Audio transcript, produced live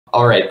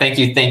All right, thank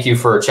you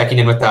for checking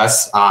in with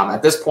us.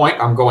 At this point,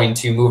 I'm going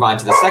to move on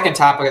to the second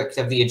topic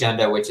of the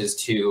agenda, which is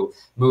to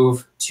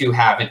move to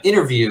have an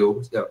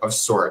interview of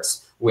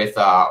sorts with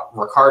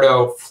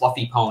Riccardo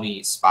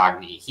Fluffypony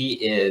Spagni. He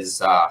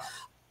is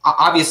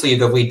obviously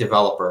the lead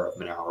developer of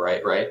Monero,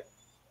 right? Right,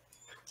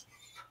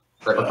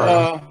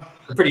 Riccardo?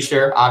 I'm pretty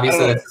sure.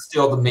 Obviously, that's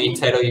still the main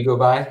title you go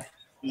by.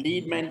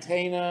 Lead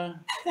maintainer.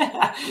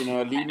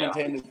 Lead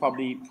maintainer is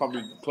probably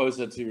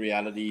closer to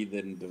reality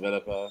than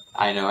developer.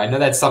 I know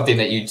that's something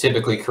that you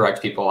typically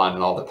correct people on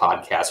in all the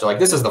podcasts. They're like,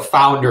 this is the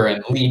founder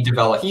and lead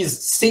developer. He's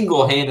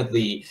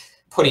single-handedly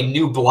putting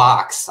new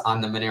blocks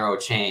on the Monero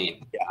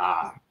chain.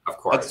 Yeah. Of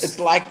course. It's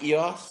like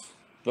EOS,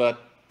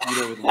 but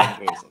with one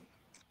person.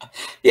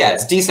 Yeah,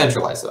 it's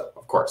decentralized,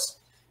 of course.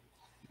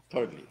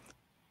 Totally.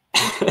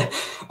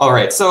 All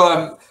right,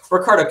 so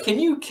Riccardo, can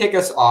you kick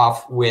us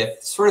off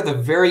with sort of the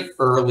very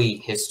early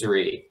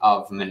history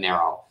of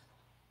Monero?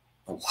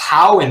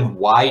 How and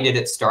why did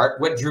it start?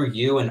 What drew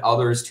you and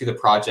others to the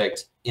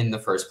project in the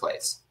first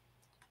place?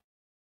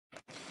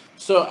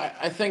 So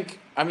I think,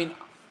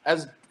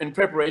 as in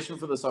preparation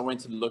for this, I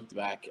went and looked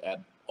back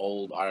at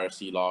old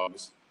IRC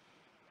logs.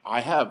 I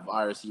have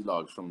IRC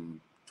logs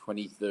from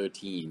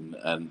 2013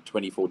 and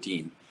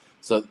 2014.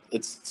 So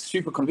it's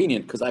super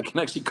convenient because I can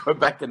actually go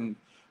back and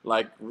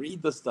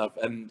read the stuff.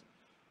 And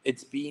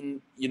it's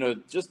been,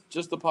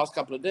 just the past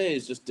couple of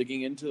days, just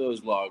digging into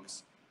those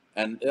logs.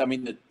 And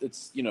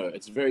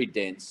it's very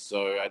dense.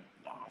 So I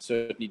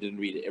certainly didn't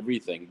read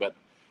everything, but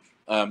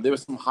there were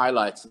some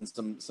highlights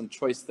and some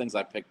choice things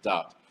I picked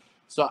out.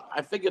 So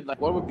I figured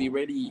what would be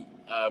really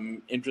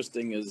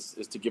interesting is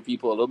to give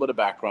people a little bit of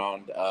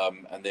background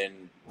and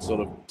then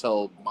sort of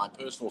tell my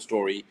personal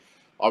story.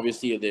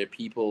 Obviously, there are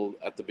people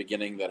at the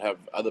beginning that have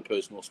other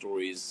personal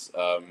stories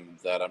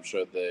that I'm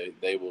sure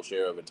they will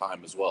share over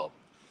time as well.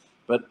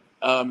 But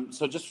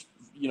so just,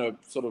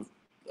 sort of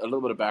a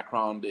little bit of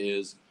background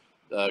is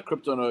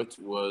CryptoNote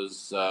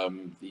was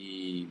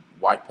the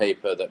white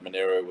paper that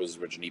Monero was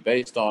originally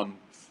based on.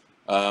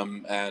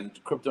 And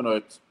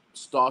CryptoNote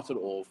started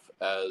off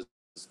as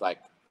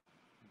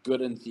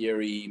good in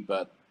theory,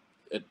 but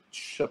it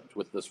shipped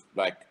with this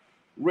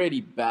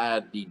really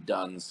badly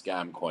done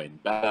scam coin.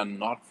 Bad done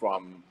not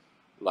from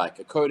a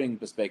coding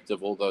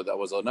perspective, although that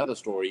was another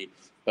story,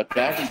 but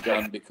badly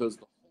done because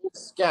the whole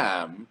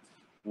scam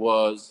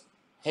was,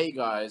 hey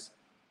guys,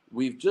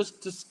 we've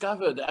just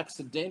discovered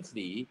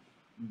accidentally,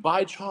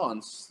 by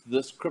chance,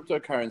 this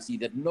cryptocurrency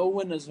that no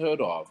one has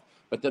heard of,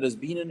 but that has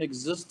been in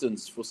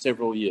existence for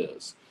several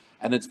years.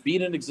 And it's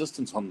been in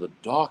existence on the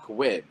dark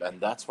web, and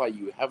that's why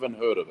you haven't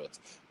heard of it,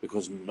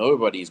 because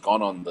nobody's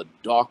gone on the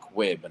dark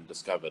web and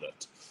discovered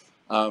it.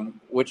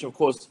 Which, of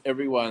course,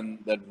 everyone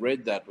that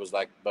read that was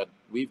like, but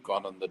we've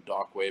gone on the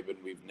dark web and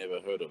we've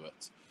never heard of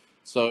it.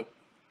 So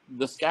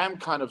the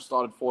scam kind of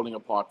started falling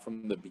apart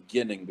from the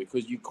beginning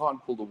because you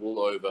can't pull the wool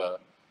over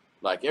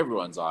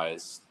everyone's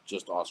eyes.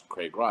 Just ask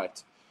Craig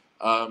Wright.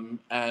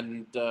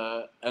 And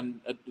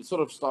it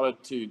sort of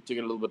started to get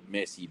a little bit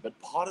messy. But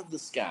part of the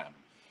scam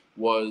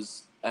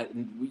was,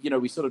 and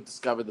we sort of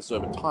discovered this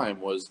over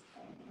time, was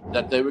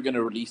that they were going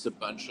to release a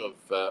bunch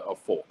of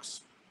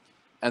forks.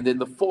 And then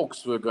the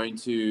forks were going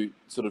to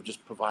sort of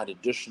just provide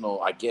additional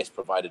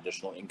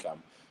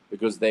income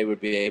because they would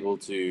be able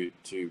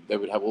they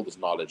would have all this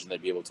knowledge and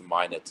they'd be able to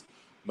mine it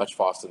much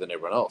faster than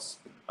everyone else.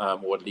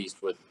 Or at least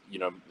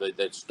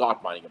they'd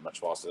start mining it much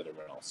faster than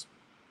everyone else.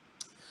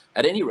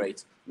 At any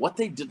rate, what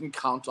they didn't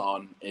count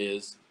on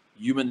is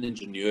human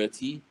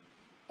ingenuity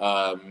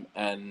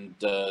and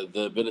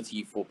the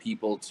ability for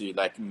people to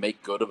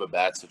make good of a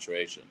bad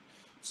situation.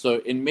 So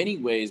in many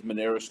ways,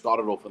 Monero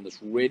started off on this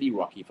really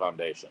rocky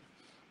foundation.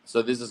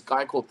 So there's this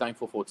guy called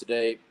Thankful for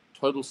Today,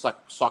 total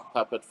sock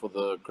puppet for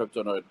the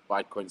CryptoNote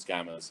Bitcoin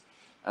scammers.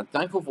 And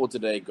Thankful for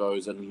Today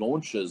goes and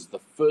launches the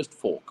first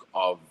fork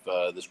of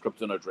this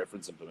CryptoNote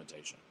reference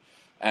implementation.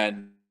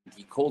 And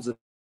he calls it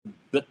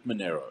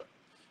Monero,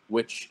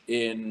 which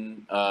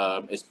in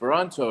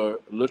Esperanto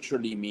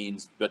literally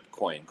means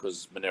Bitcoin,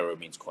 because Monero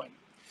means coin.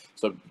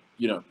 So,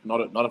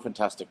 not a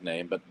fantastic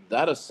name, but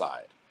that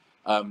aside,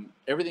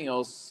 everything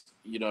else,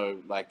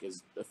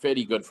 is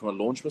fairly good from a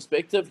launch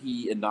perspective.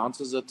 He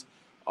announces it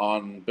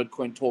on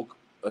Bitcoin Talk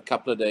a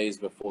couple of days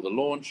before the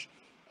launch.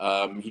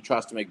 He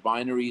tries to make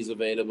binaries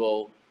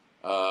available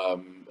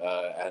and,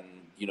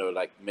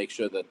 make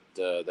sure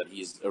that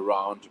he's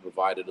around to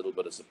provide a little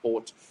bit of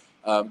support.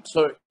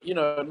 So,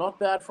 not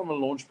bad from a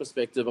launch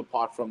perspective,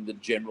 apart from the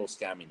general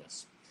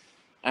scamminess.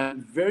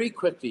 And very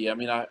quickly, I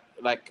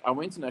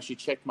went and actually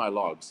checked my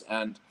logs,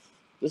 and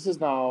this is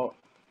now,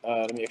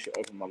 let me actually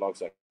open my logs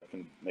so I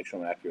can make sure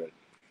I'm accurate.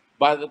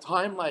 By the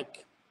time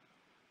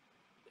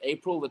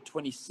April the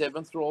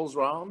 27th rolls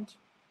around,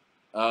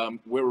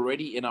 we're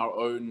already in our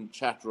own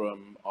chat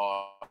room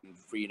on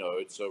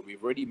Freenode, so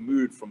we've already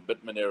moved from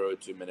Monero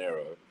to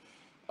Monero.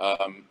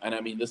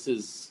 And this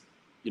is,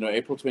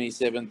 April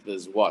 27th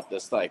is what?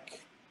 That's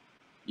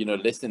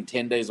less than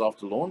 10 days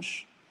after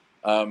launch.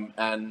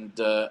 And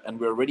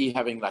we're already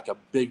having a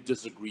big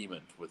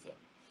disagreement with him.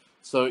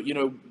 So,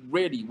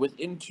 really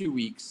within 2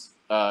 weeks,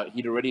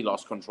 he'd already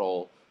lost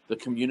control. The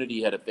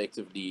community had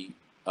effectively,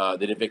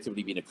 there'd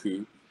effectively been a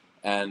coup,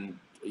 and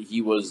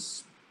he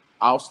was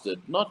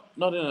ousted. Not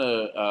in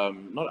a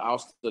not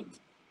ousted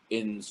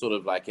in sort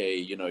of like a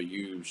you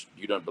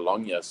don't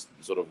belong here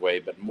sort of way,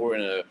 but more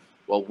in a,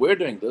 well, we're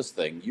doing this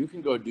thing, you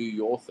can go do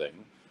your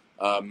thing,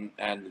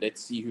 and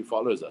let's see who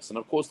follows us. And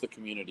of course, the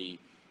community,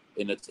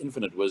 in its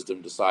infinite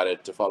wisdom,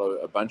 decided to follow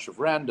a bunch of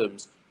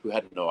randoms who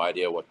had no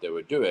idea what they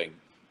were doing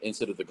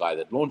instead of the guy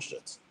that launched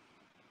it,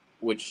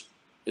 which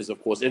is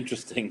of course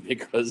interesting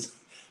because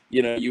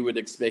you would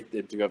expect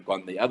them to have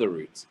gone the other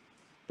route.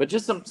 But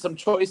just some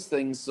choice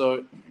things.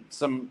 So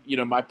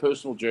my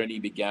personal journey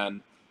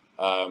began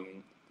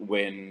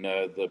when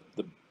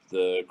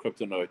the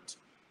crypto note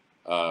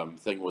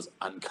thing was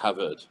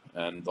uncovered,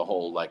 and the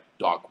whole like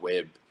dark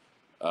web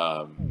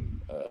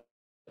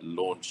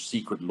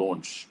secret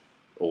launch,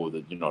 or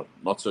the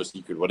not so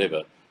secret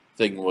whatever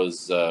thing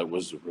was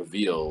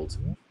revealed.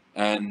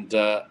 And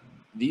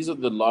these are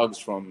the logs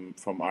from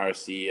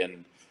RSC,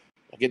 and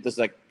I get this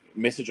like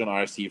message on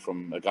RSC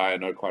from a guy I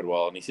know quite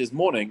well, and he says,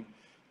 "Morning,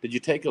 did you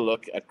take a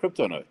look at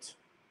CryptoNote?"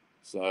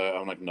 So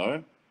I'm like,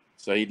 "No."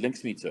 So he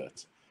links me to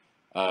it,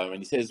 and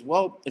he says,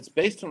 "Well, it's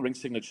based on ring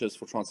signatures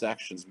for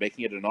transactions,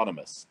 making it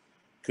anonymous.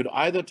 Could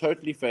either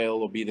totally fail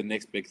or be the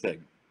next big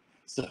thing."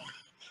 So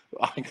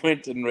I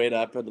went and read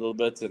up a little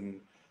bit, and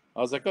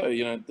I was like, "Oh,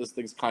 this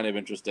thing's kind of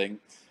interesting."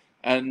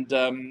 And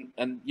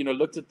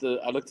looked at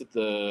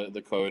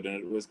the code, and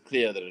it was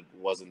clear that it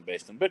wasn't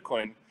based on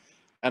Bitcoin.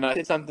 And I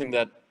said something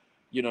that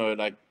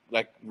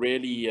like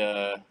really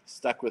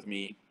stuck with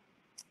me.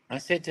 I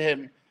said to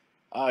him,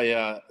 "Oh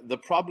yeah, the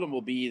problem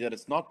will be that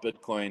it's not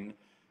Bitcoin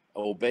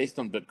or based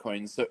on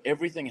Bitcoin, so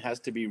everything has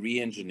to be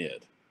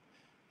re-engineered."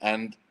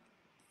 And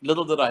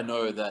little did I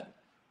know that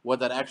what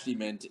that actually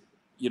meant,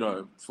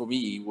 for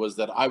me, was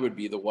that I would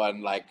be the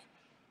one like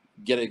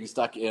getting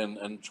stuck in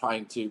and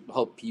trying to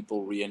help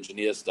people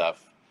re-engineer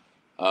stuff.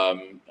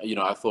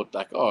 I thought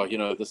like, oh,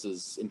 this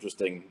is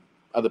interesting.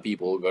 Other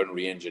people go and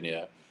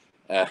re-engineer.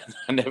 And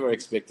I never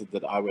expected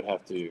that I would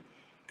have to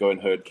go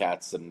and herd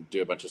cats and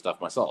do a bunch of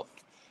stuff myself.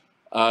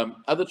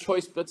 Other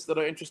choice bits that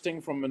are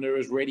interesting from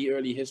Monero's really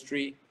early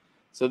history.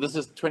 So this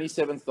is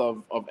 27th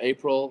of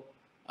April.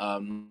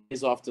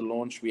 Days after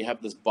launch, we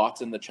have this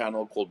bot in the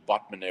channel called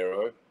Bot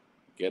Monero.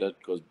 Get it?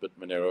 Because Bit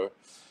Monero.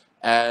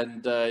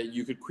 And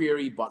you could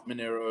query Bot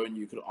Monero, and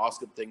you could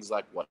ask it things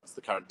like, what's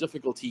the current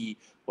difficulty?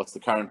 What's the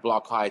current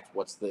block height?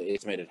 What's the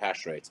estimated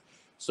hash rate?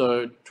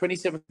 So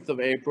 27th of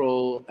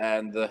April,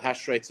 and the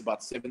hash rate's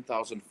about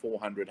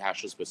 7,400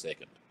 hashes per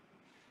second.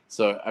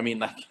 So, I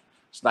mean,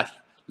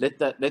 let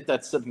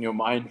that sit in your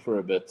mind for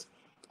a bit,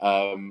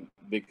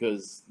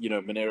 because,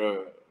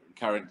 Monero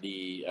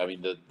currently, I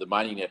mean, the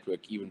mining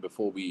network, even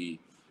before we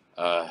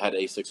had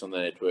ASICs on the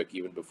network,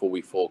 even before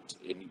we forked,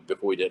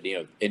 before we did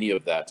any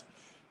of that,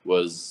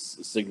 was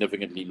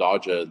significantly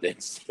larger than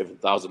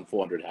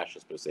 7,400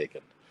 hashes per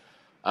second.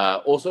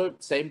 Also,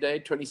 same day,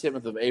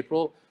 27th of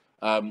April,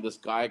 this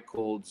guy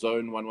called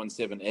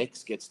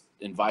Zone117X gets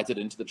invited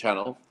into the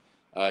channel.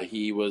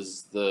 He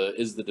is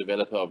the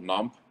developer of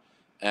NOMP,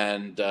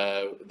 and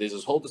there's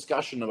this whole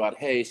discussion about,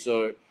 hey,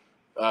 so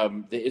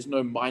there is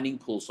no mining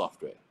pool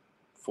software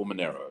for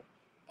Monero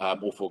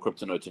or for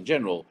CryptoNotes in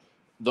general.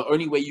 The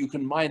only way you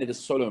can mine it is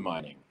solo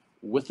mining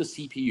with the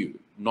CPU,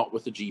 not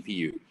with the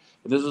GPU.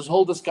 And there's this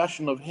whole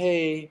discussion of,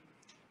 hey,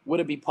 would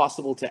it be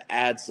possible to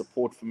add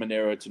support for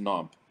Monero to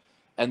NOMP?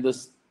 And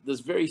this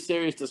very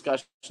serious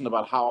discussion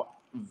about how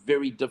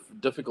very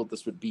difficult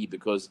this would be,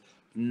 because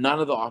none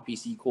of the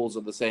RPC calls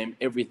are the same.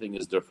 Everything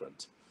is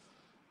different.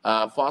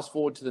 Fast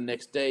forward to the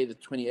next day, the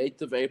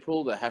 28th of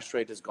April, the hash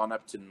rate has gone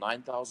up to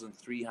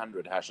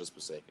 9,300 hashes per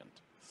second.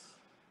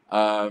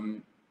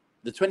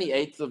 The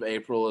 28th of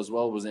April as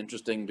well was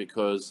interesting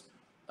because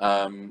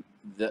there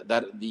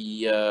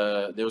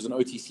was an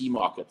OTC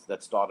market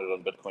that started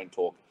on Bitcoin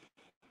Talk.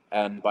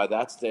 And by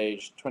that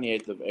stage,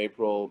 28th of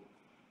April,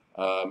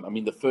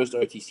 the first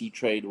OTC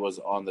trade was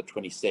on the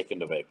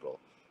 22nd of April.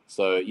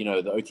 So, the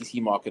OTC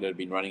market had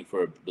been running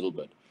for a little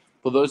bit.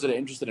 For those that are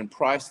interested in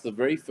price, the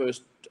very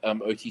first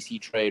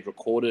OTC trade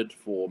recorded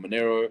for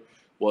Monero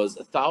was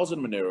 1,000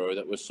 Monero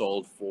that was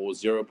sold for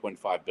 0.5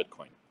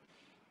 Bitcoin.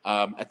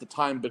 At the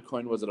time,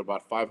 Bitcoin was at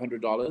about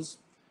 $500.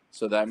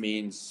 So that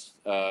means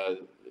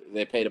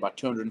they paid about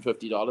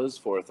 $250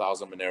 for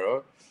 1,000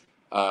 Monero,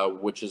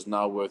 which is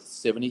now worth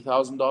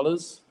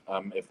 $70,000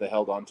 if they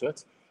held on to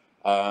it.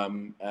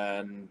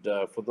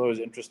 For those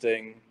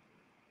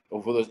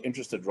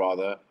interested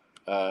rather,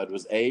 it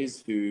was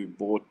A's who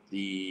bought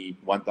the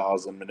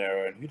 1,000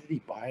 Monero. And who did he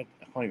buy it?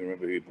 I can't even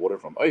remember who he bought it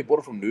from. Oh, he bought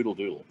it from Noodle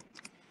Doodle.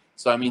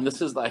 So,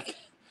 this is like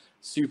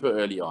super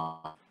early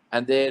on.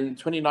 And then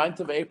 29th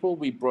of April,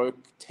 we broke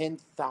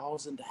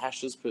 10,000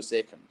 hashes per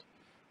second,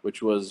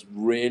 which was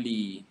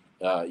really,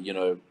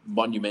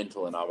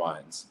 monumental in our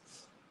minds.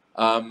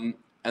 And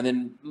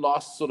then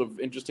last sort of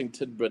interesting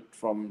tidbit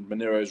from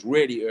Monero's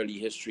really early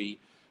history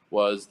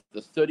was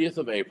the 30th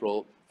of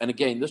April. And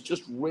again, this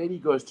just really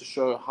goes to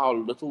show how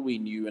little we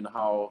knew and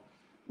how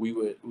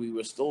we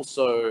were still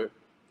so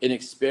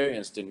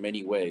inexperienced in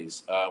many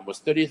ways. Was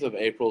 30th of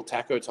April,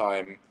 Taco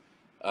Time,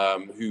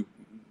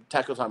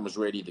 Taco Time was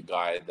really the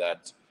guy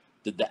that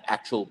did the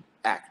actual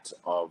act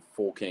of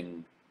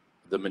forking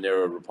the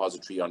Monero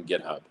repository on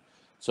GitHub.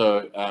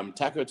 So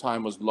Taco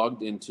Time was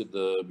logged into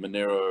the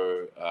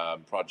Monero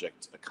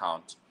project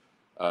account,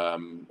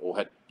 or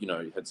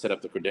had set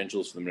up the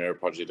credentials for the Monero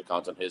project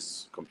account on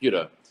his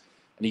computer,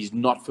 and he's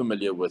not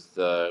familiar with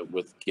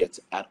Git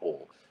at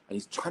all. And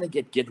he's trying to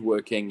get Git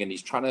working, and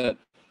he's trying to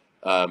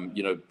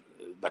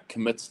like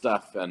commit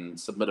stuff and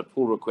submit a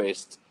pull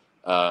request.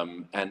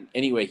 And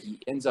anyway, he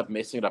ends up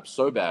messing it up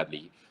so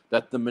badly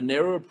that the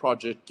Monero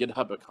project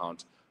GitHub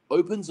account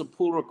opens a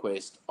pull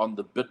request on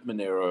the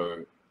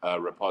BitMonero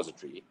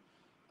repository,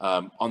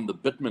 on the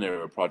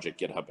BitMonero project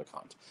GitHub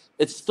account.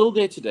 It's still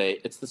there today.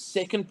 It's the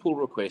second pull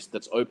request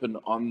that's open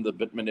on the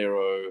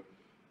BitMonero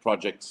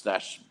project /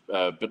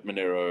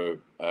 BitMonero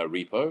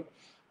repo.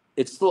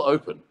 It's still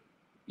open.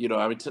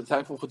 I mean,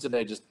 thankful for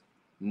today, just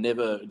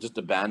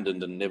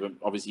abandoned and never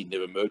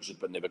merged it,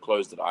 but never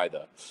closed it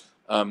either.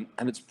 And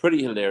it's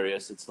pretty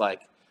hilarious. It's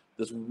like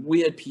this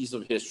weird piece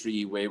of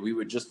history where we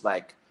were just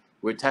like,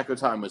 where Taco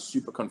Time was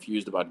super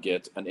confused about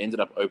Git and ended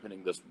up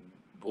opening this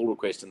pull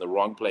request in the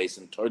wrong place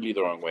and totally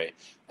the wrong way.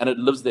 And it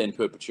lives there in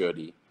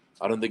perpetuity.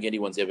 I don't think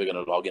anyone's ever going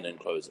to log in and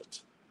close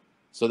it.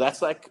 So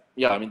that's like,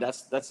 yeah, I mean,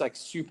 that's like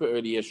super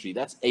early history.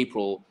 That's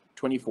April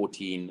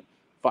 2014,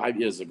 5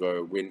 years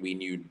ago, when we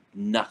knew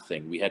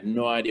nothing. We had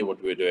no idea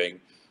what we were doing.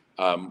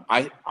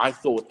 I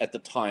thought at the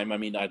time, I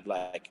mean, I'd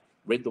like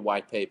read the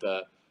white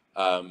paper,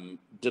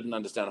 didn't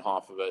understand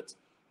half of it.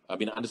 I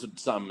mean, I understood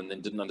some and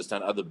then didn't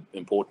understand other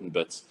important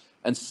bits.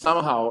 And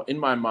somehow in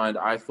my mind,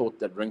 I thought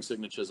that ring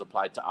signatures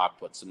applied to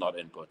outputs and not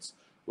inputs,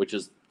 which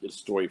is a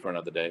story for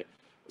another day.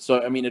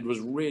 So, I mean, it was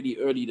really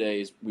early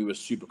days. We were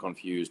super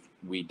confused.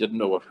 We didn't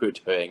know what we were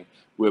doing.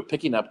 We were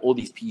picking up all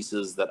these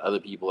pieces that other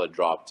people had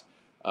dropped.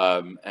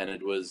 And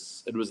it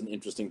was an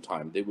interesting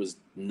time. There was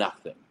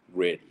nothing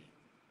really.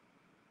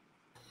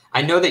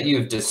 I know that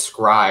you've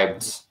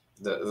described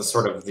the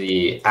sort of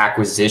the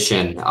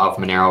acquisition of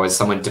Monero as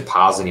someone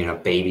depositing a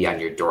baby on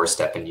your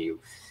doorstep, and you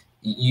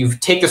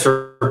take this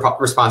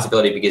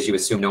responsibility because you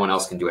assume no one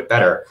else can do it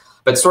better.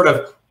 But sort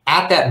of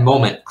at that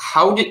moment,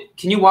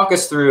 can you walk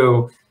us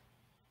through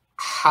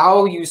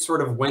how you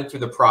sort of went through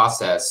the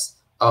process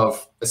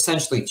of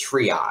essentially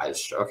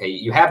triage? Okay,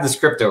 you have this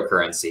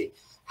cryptocurrency.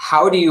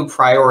 How do you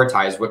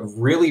prioritize what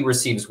really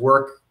receives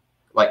work?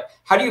 Like,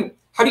 how did you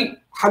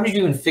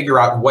even figure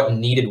out what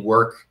needed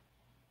work,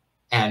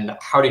 and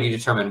how did you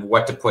determine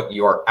what to put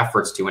your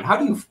efforts to, and how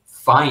do you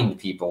find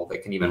people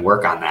that can even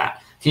work on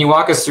that? Can you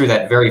walk us through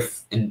that very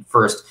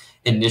first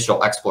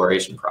initial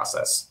exploration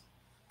process?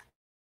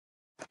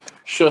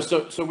 Sure.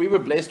 So we were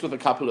blessed with a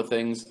couple of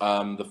things.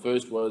 The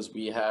first was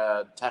we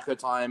had Taco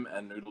Time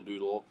and Noodle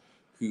Doodle,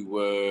 who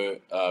were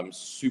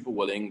super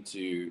willing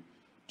to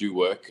do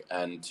work,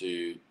 and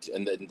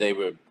they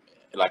were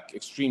like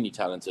extremely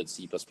talented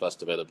C++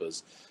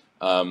 developers.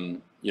 For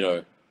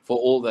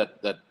all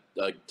that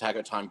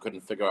Taco Time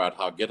couldn't figure out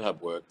how GitHub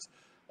worked,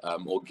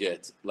 or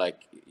Git,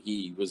 like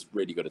he was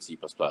really good at C++.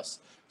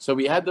 So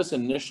we had this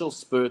initial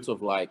spurt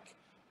of like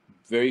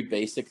very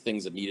basic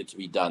things that needed to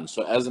be done.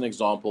 So as an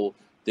example,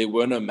 there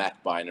were no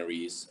Mac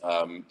binaries.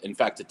 In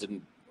fact, it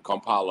didn't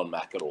compile on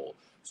Mac at all.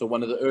 So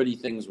one of the early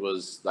things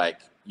was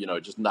like,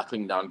 just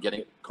knuckling down,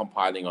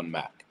 compiling on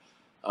Mac.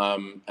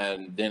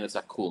 And then it's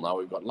like, cool, now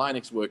we've got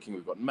Linux working,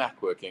 we've got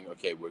Mac working.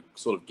 Okay, we're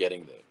sort of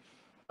getting there.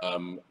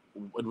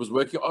 It was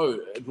working.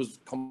 It was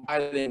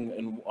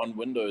compiling on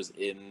Windows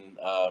in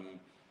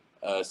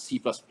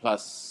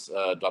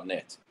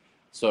C++.NET.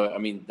 So, I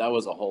mean, that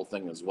was a whole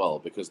thing as well,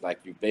 because like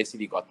you've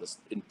basically got this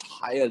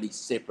entirely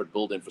separate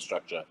build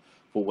infrastructure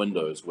for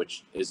Windows,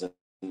 which is in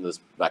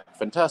this like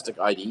fantastic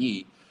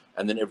IDE,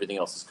 and then everything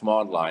else is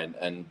command line,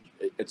 and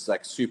it's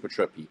like super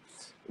trippy.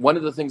 One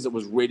of the things that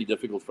was really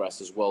difficult for us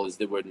as well is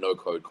there were no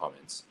code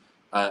comments.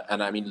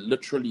 And I mean,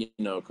 literally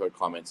no code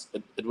comments.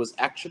 It was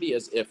actually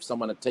as if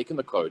someone had taken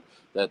the code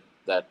that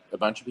a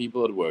bunch of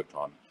people had worked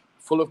on,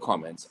 full of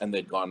comments, and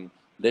they'd gone,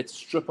 let's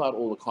strip out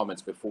all the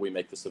comments before we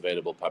make this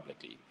available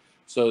publicly.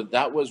 So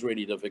that was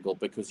really difficult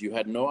because you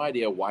had no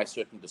idea why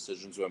certain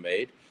decisions were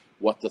made,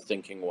 what the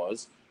thinking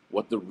was,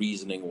 what the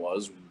reasoning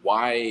was,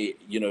 why,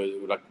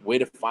 like where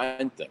to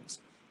find things.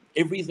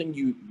 Everything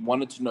you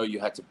wanted to know, you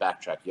had to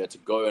backtrack. You had to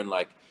go and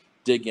like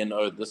dig in,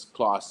 this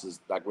class is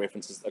like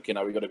references. Okay,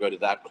 now we got to go to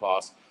that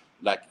class.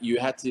 Like you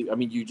had to, I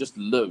mean, you just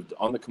lived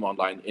on the command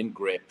line in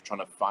grep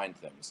trying to find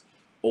things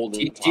all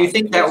the time. Do you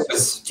think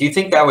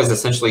that was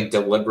essentially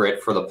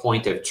deliberate for the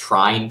point of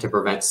trying to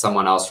prevent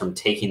someone else from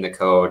taking the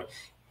code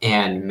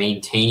and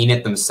maintaining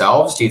it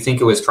themselves? Do you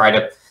think it was try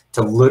to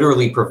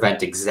literally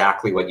prevent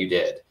exactly what you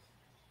did?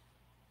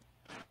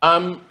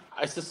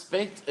 I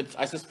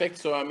suspect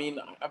so. I mean,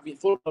 I've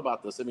thought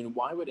about this. I mean,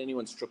 why would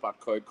anyone strip out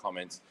code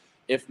comments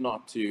if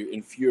not to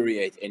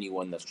infuriate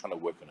anyone that's trying to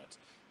work on it?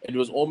 It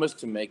was almost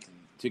to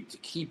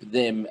keep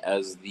them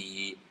as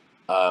the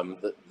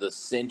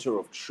center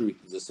of truth,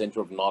 the center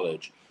of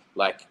knowledge.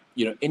 Like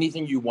you know,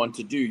 anything you want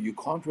to do, you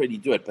can't really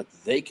do it, but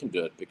they can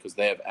do it because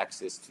they have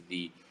access to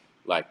the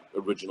like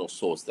original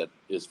source that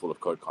is full of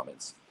code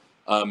comments.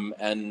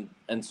 And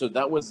so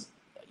that was,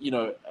 you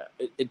know,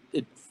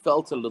 it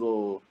felt a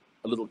little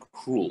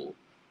cruel.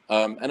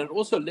 And it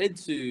also led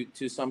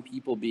to some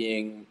people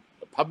being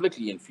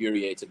publicly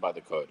infuriated by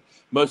the code.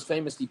 Most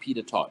famously,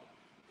 Peter Todd,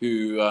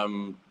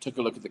 who took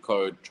a look at the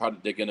code, tried to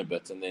dig in a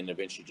bit, and then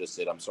eventually just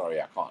said, "I'm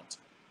sorry, I can't,"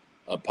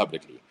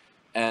 publicly.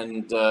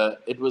 And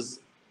it was,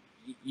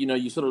 you know,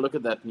 you sort of look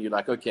at that and you're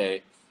like,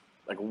 okay,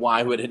 like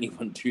why would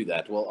anyone do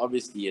that? Well,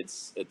 obviously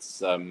it's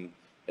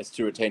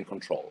to retain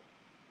control,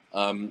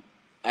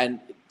 and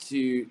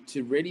to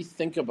really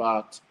think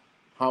about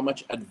how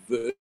much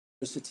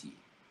adversity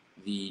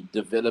the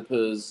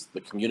developers,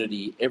 the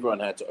community, everyone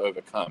had to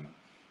overcome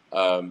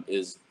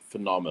is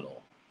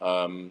phenomenal.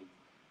 I'm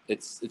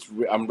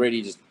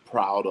really just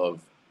proud of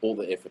all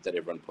the effort that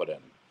everyone put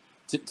in.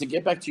 To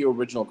get back to your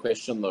original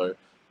question though,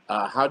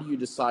 how do you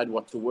decide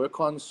what to work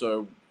on?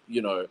 So,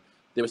 you know,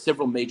 there were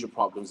several major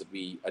problems that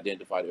we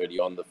identified early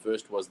on. The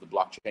first was the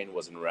blockchain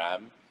was in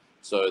RAM.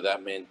 So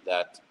that meant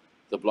that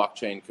the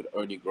blockchain could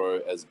only grow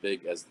as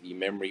big as the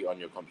memory on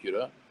your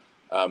computer.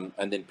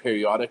 And then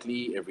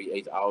periodically, every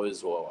 8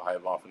 hours or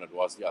however often it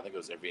was, I think it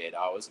was every 8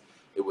 hours,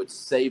 it would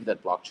save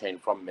that blockchain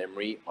from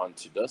memory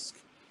onto disk.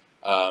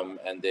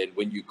 And then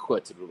when you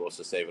quit, it would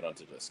also save it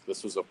onto disk.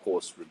 This was, of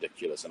course,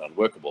 ridiculous and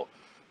unworkable.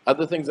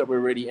 Other things that were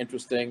really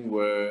interesting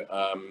were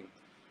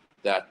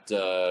that,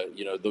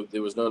 you know,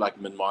 there was no like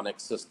mnemonic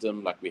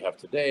system like we have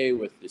today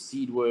with the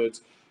seed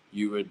words.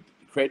 You would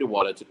create a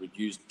wallet, it would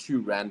use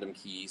 2 random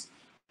keys.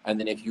 And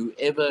then if you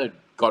ever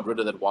got rid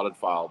of that wallet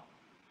file,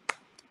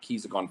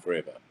 keys are gone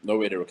forever, no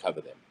way to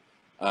recover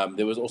them.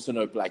 There was also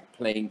no like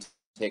plain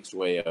text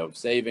way of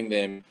saving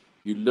them.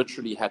 You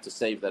literally had to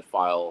save that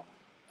file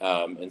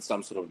in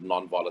some sort of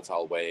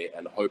non-volatile way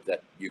and hope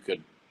that you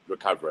could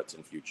recover it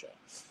in future.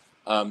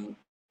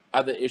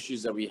 Other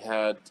issues that we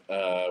had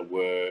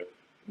were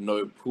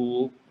no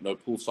pool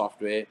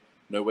software,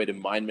 no way to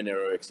mine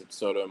Monero except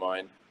solo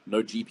mine,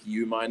 no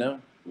GPU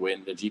miner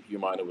when the GPU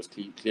miner was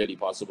clearly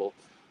possible.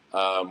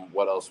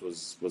 What else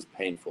was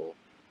painful?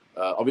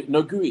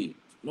 No GUI.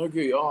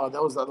 Oh,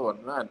 that was the other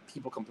one. Man,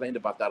 people complained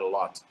about that a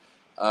lot.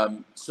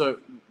 So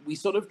we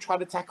sort of try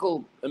to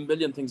tackle a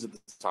million things at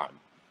this time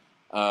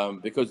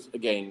because,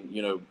 again,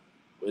 you know,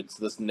 it's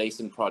this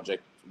nascent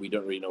project. We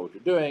don't really know what we're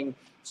doing.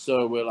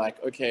 So we're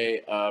like,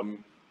 okay,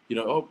 you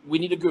know, oh, we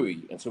need a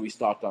GUI. And so we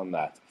start on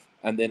that.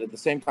 And then at the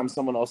same time,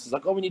 someone else is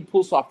like, oh, we need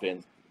pool software,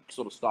 and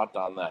sort of start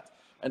down that.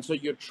 And so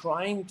you're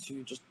trying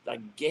to just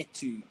like get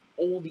to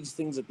all these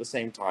things at the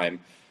same time.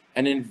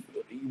 And then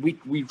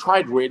we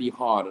tried really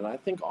hard. And I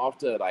think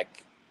after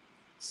like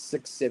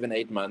 6, 7,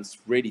 8 months,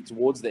 really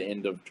towards the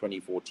end of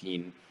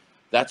 2014,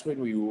 that's when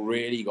we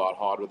really got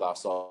hard with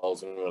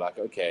ourselves. And we were like,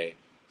 okay,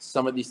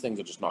 some of these things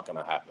are just not going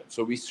to happen.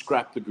 So we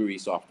scrapped the GUI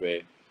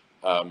software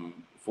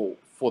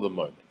for the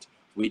moment.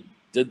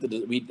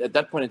 At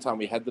that point in time,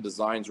 we had the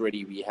designs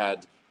ready. We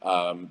had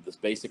this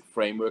basic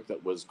framework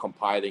that was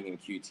compiling in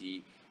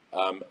Qt.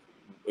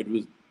 It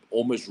was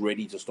almost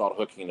ready to start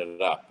hooking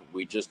it up.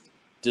 We just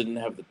didn't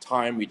have the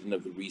time, we didn't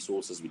have the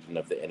resources, we didn't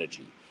have the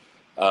energy.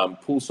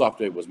 Pool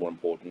software was more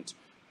important.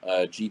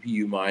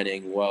 GPU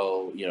mining,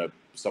 well, you know,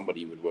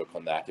 somebody would work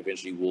on that.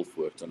 Eventually Wolf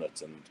worked on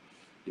it, and,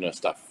 you know,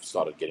 stuff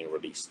started getting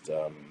released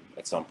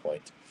at some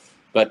point.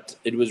 But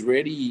it was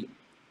really,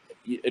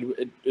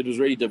 it was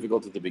really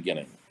difficult at the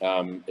beginning.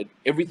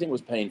 Everything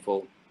was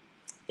painful.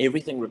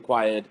 Everything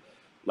required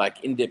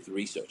like in-depth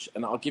research.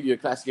 And I'll give you a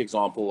classic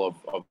example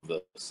of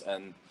this,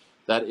 and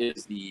that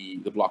is the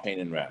blockchain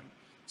in RAM.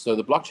 So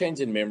the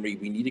blockchain's in memory.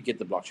 We need to get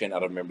the blockchain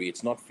out of memory.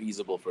 It's not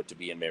feasible for it to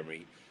be in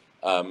memory.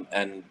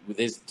 And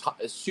there's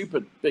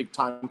super big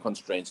time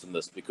constraints on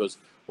this, because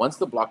once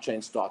the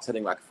blockchain starts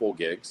hitting like 4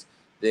 gigs,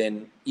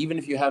 then even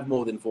if you have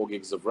more than 4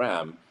 gigs of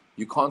RAM,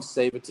 you can't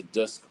save it to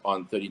disk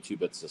on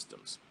 32-bit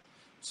systems.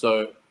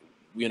 So,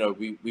 you know,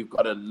 we've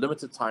got a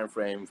limited time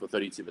frame for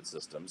 32-bit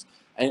systems.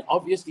 And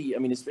obviously, I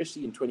mean,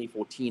 especially in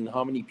 2014,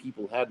 how many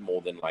people had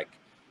more than like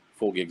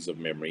 4 gigs of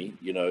memory?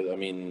 You know, I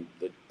mean,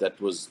 that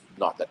was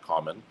not that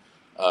common.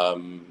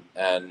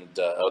 And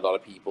a lot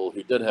of people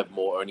who did have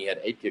more only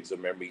had 8 gigs of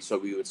memory, so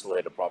we would still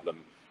had a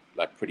problem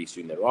like pretty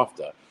soon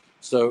thereafter.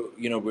 So,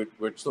 you know,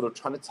 we're sort of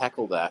trying to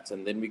tackle that,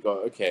 and then we go,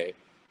 okay,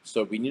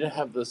 so we need to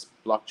have this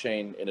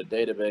blockchain in a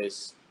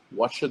database.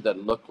 What should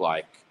that look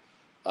like?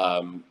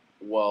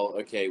 Well,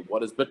 okay,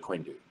 what does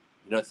Bitcoin do?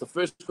 You know, it's the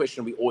first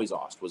question we always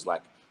asked was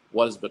like,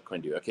 what does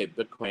Bitcoin do? Okay,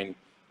 Bitcoin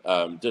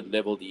did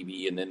level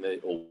DB and then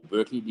or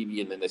Berkeley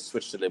DB, and then they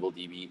switched to level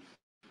DB.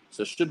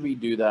 So should we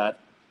do that?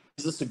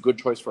 Is this a good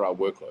choice for our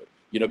workload?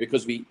 You know,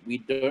 because we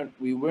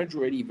weren't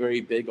really very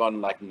big on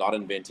like not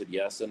invented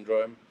yet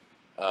syndrome.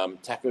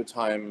 Taco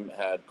Time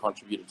had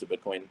contributed to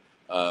Bitcoin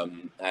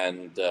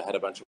and had a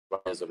bunch of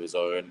ideas of his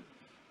own.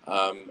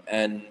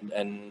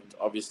 And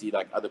obviously,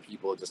 like, other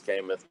people just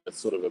came with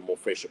sort of a more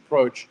fresh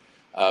approach,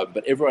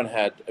 but everyone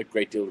had a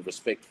great deal of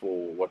respect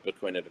for what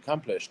Bitcoin had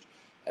accomplished.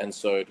 And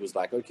so it was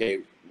like, okay,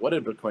 what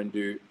did Bitcoin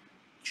do?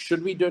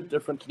 should we do it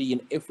differently?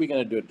 And if we're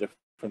going to do it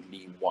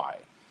differently, why?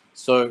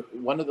 So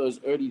one of those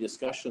early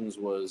discussions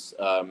was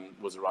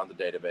around the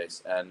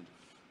database, and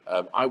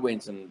I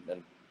went and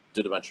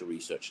did a bunch of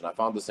research, and I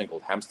found this thing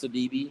called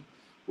HamsterDB,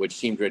 which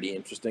seemed really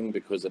interesting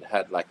because it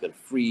had like the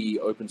free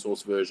open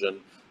source version,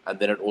 and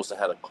then it also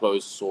had a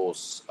closed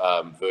source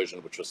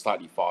version, which was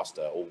slightly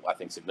faster, or I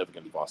think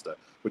significantly faster,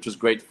 which was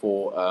great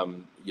for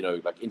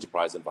like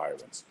enterprise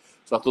environments.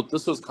 So I thought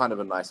this was kind of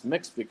a nice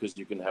mix, because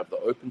you can have the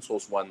open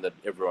source one that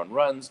everyone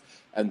runs,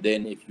 and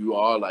then if you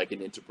are like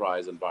an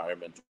enterprise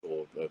environment,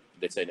 or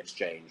let's say an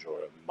exchange or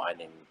a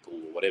mining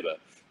tool or whatever,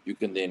 you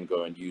can then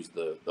go and use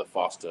the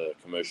faster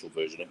commercial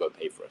version and go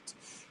pay for it.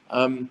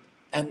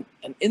 And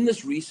in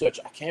this research,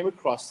 I came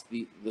across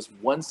this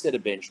one set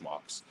of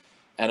benchmarks,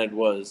 and it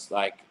was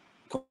like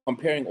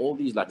comparing all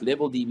these like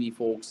LevelDB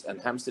forks and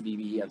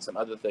HamsterDB and some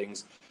other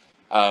things,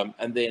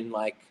 and then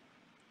like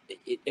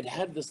it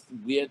had this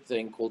weird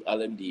thing called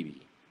LMDB,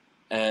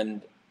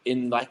 and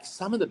in like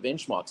some of the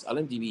benchmarks,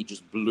 LMDB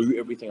just blew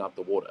everything out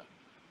the water,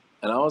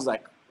 and I was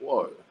like,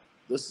 whoa,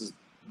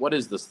 what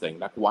is this thing?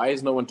 Like, why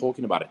is no one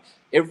talking about it?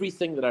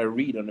 Everything that I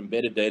read on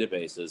embedded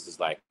databases is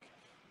like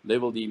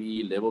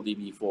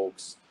LevelDB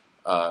forks,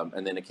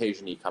 and then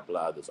occasionally a couple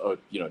of others. Oh,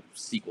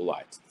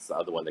 SQLite, it's the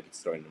other one that gets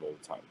thrown in all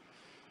the time.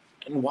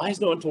 And why is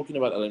no one talking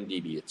about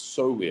LMDB? It's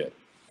so weird.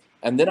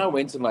 And then I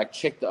went and like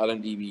checked the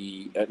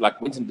LMDB,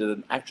 went and did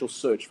an actual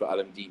search for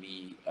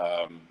LMDB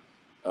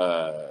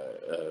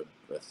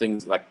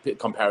things, like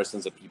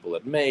comparisons that people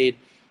had made,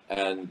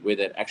 and where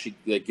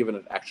they'd given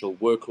it actual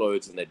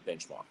workloads and they'd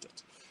benchmarked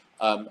it.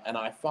 And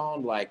I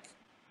found like,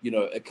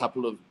 a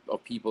couple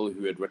of people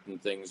who had written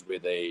things where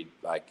they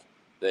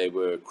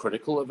were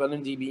critical of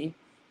LMDB,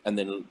 and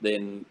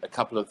then a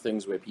couple of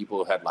things where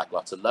people had like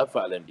lots of love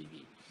for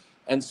LMDB.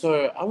 And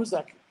so I was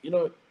like,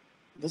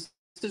 this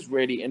is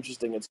really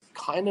interesting. It's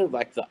kind of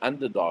like the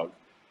underdog,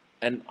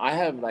 and I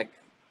have like,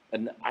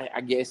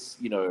 I guess,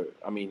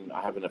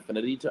 I have an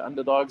affinity to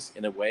underdogs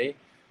in a way.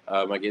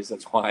 I guess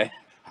that's why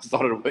I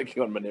started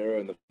working on Monero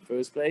in the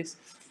first place.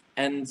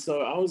 And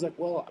so I was like,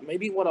 well,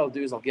 maybe what I'll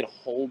do is I'll get a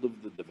hold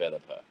of the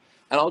developer,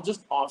 and I'll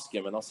just ask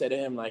him, and I'll say to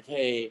him like,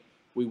 hey,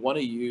 we want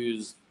to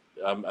use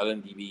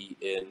LMDB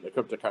in a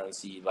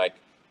cryptocurrency. Like,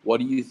 what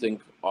do you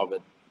think of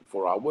it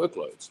for our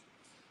workloads?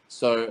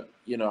 So,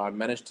 I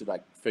managed to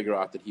like figure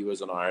out that he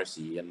was on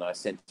IRC, and I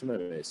sent him a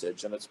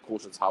message, and it's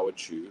Howard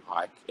Chu,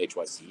 hi,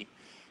 HYC.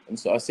 And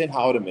so I sent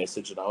Howard a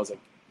message, and I was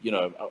like,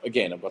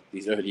 again, I've got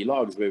these early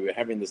logs where we're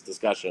having this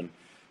discussion,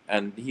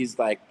 and he's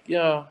like,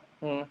 yeah,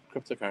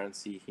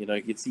 cryptocurrency, you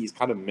can see he's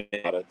kind of mad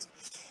at it.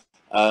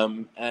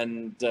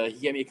 And he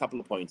gave me a couple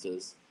of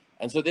pointers.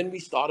 And so then we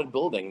started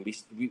building.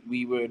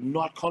 We were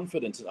not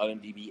confident in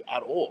LMDB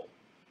at all.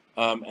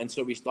 And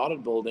so we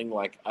started building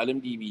like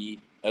LMDB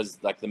as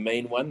like the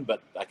main one,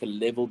 but like a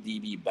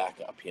LevelDB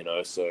backup,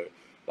 so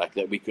like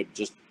that we could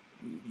just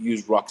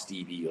use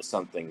RocksDB or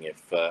something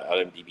if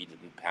LMDB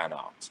didn't pan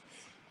out.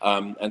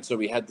 And so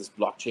we had this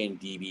blockchain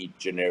DB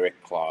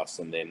generic class,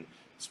 and then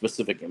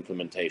specific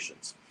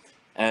implementations.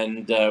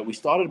 And we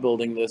started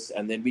building this,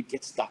 and then we'd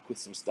get stuck with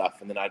some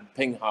stuff, and then I'd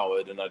ping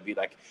Howard, and I'd be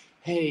like,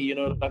 hey,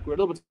 like we're a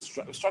little bit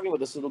struggling with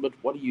this a little bit.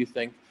 What do you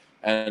think?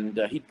 And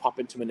he'd pop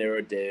into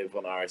Monero Dev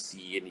on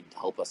RC, and he'd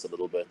help us a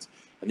little bit,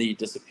 and then he'd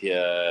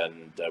disappear,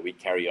 and we'd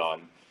carry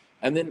on.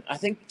 And then I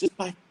think just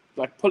by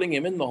like pulling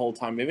him in the whole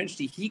time,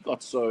 eventually he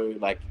got so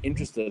like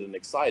interested and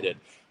excited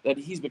that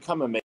he's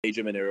become a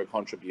major Monero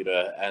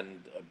contributor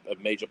and a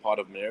major part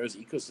of Monero's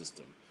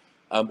ecosystem.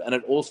 And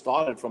it all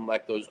started from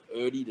like those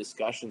early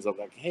discussions of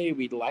like, hey,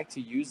 we'd like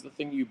to use the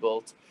thing you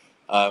built,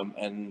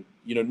 and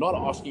not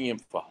asking him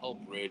for help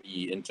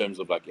really in terms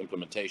of like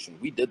implementation.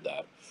 We did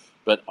that,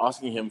 but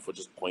asking him for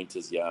just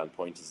pointers here and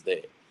pointers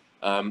there.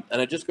 And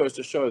it just goes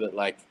to show that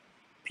like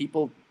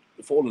people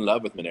fall in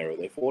love with Monero.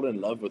 They fall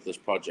in love with this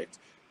project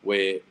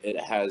where it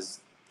has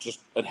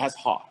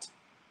heart.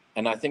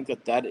 And I think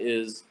that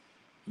is,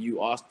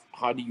 you asked,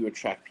 how do you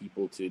attract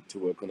people to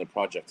work on the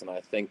project? And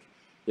I think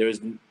there's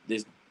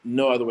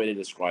no other way to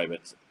describe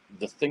it.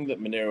 The thing that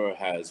Monero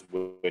has,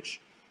 which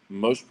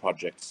most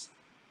projects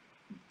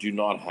do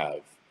not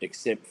have,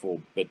 except for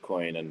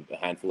Bitcoin and a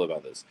handful of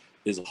others,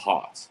 is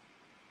heart.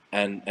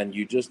 And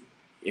you just,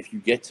 if you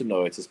get to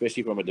know it,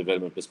 especially from a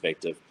development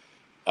perspective,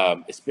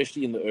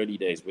 especially in the early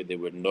days where there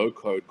were no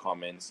code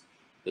comments,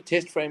 the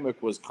test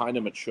framework was kind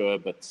of mature,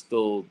 but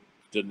still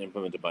didn't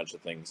implement a bunch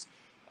of things.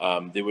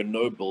 There were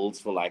no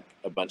builds for like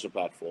a bunch of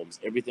platforms.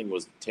 Everything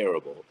was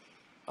terrible.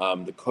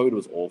 The code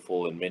was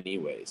awful in many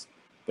ways,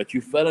 but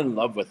you fell in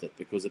love with it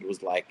because it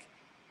was like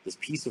this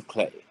piece of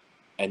clay,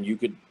 and you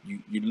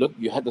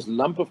had this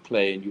lump of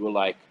clay, and you were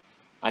like,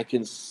 I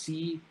can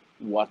see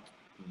what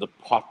the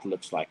pot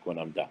looks like when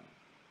I'm done.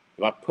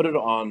 If I put it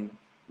on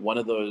one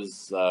of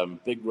those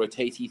big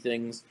rotatey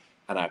things,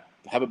 and I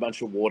have a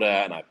bunch of water,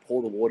 and I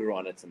pour the water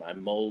on it, and I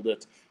mold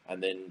it,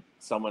 and then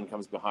someone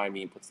comes behind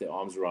me and puts their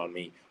arms around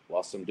me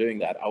whilst I'm doing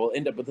that, I will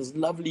end up with this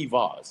lovely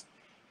vase.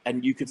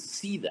 And you could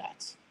see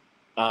that.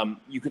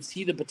 You could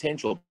see the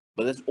potential,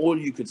 but that's all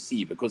you could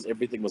see because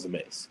everything was a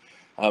mess.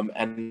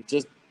 And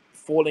just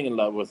falling in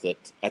love with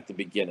it at the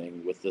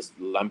beginning with this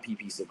lumpy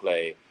piece of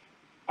clay.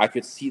 I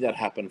could see that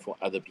happen for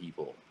other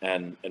people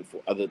and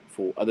for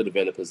other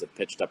developers that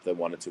pitched up that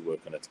wanted to work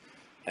on it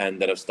and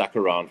that have stuck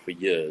around for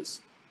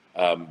years,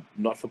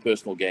 not for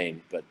personal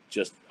gain, but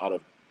just out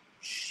of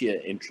sheer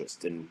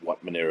interest in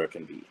what Monero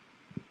can be.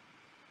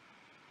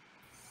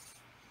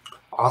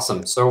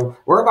 Awesome. So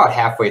we're about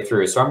halfway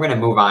through, so I'm going to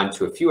move on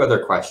to a few other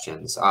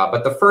questions.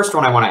 But the first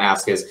one I want to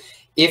ask is,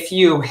 if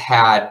you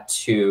had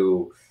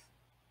to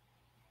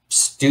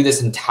do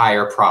this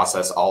entire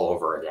process all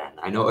over again,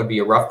 I know it would be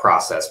a rough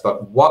process,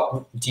 but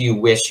what do you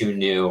wish you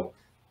knew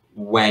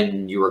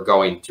when you were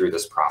going through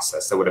this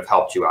process that would have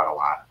helped you out a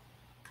lot?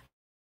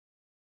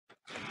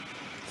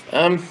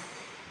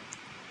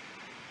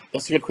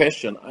 That's a good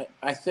question.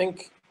 I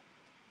think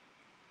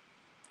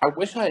I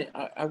wish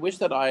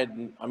that I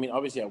had, I mean,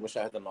 obviously I wish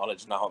I had the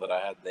knowledge now that I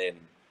had then.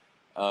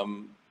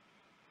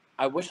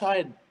 I wish I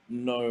had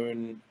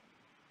known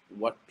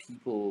what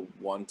people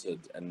wanted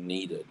and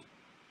needed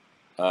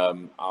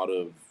out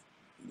of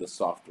the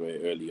software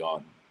early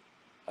on.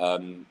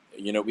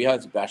 You know, we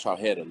had to bash our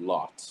head a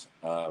lot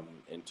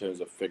in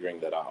terms of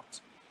figuring that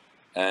out.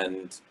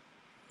 And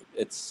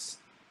it's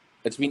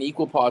been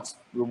equal parts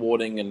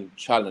rewarding and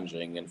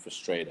challenging and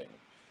frustrating.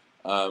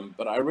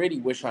 But I really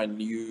wish I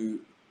knew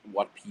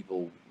what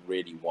people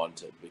really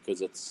wanted,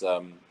 because it's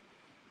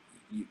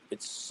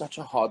such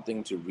a hard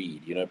thing to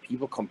read. You know,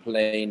 people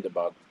complained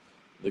about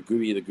the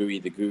GUI,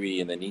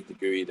 and they need the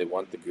GUI, they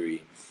want the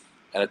GUI.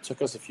 And it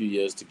took us a few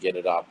years to get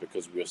it out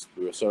because we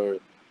were so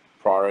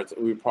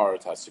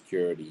prioritized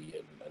security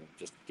and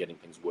just getting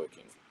things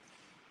working.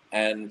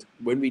 And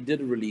when we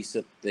did release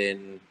it,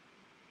 then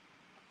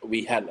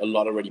we had a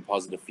lot of really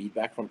positive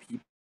feedback from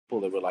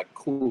people that were like,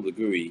 cool, the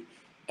GUI.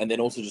 And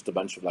then also just a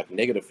bunch of like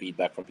negative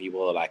feedback from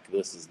people that are like,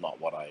 this is not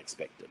what I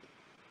expected.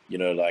 You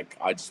know, like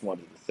I just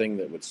wanted a thing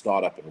that would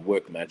start up and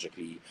work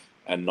magically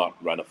and not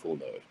run a full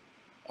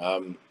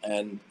node.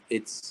 And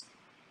it's,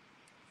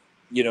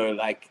 you know,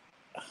 like,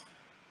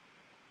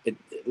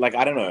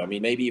 I don't know. I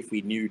mean, maybe if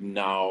we knew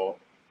now,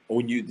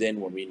 or knew then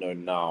what we know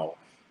now,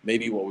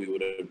 maybe what we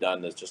would have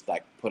done is just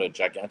like put a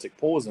gigantic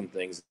pause on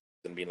things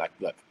and be like,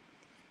 look,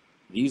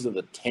 these are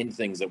the 10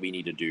 things that we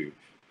need to do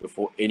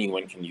before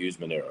anyone can use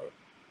Monero.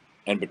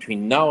 And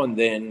between now and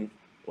then,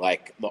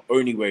 like the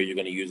only way you're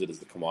going to use it is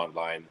the command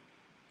line,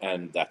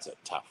 and that's it,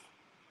 tough.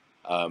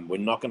 We're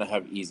not going to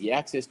have easy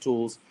access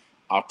tools.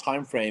 Our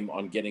time frame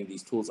on getting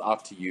these tools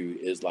out to you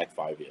is like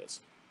 5 years.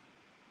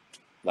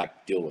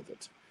 Like, deal with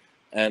it.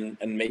 And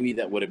maybe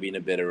that would have been a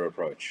better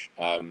approach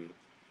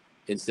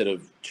instead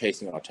of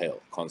chasing our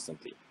tail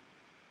constantly.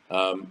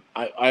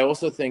 I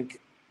also think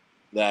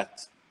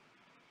that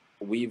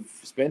we've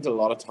spent a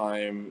lot of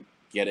time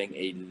getting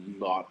a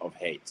lot of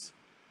hate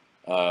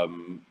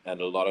and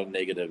a lot of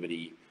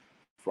negativity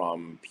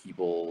from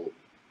people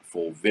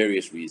for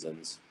various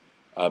reasons.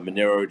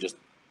 Monero just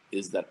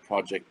is that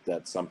project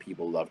that some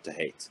people love to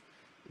hate,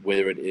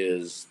 whether it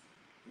is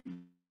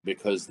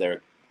because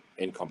they're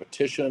in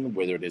competition,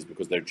 whether it is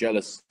because they're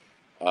jealous,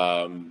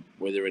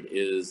 whether it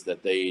is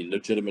that they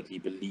legitimately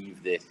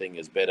believe their thing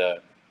is better.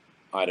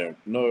 I don't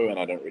know, and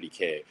I don't really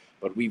care.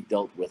 But we've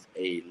dealt with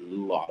a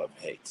lot of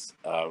hate,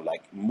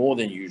 like more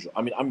than usual.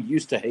 I mean, I'm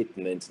used to hate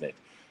on the internet.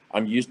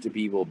 I'm used to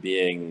people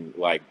being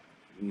like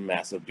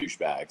massive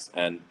douchebags,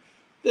 and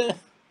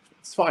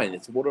it's fine.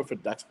 It's water off a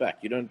duck's back.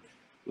 You don't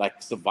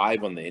like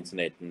survive on the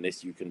internet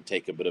unless you can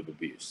take a bit of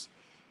abuse.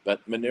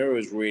 But Monero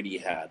has really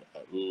had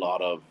a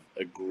lot of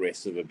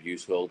aggressive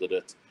abuse hurled at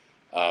it,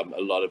 a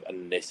lot of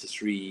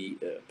unnecessary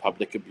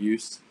public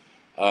abuse,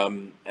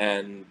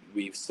 and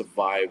we've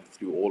survived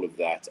through all of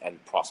that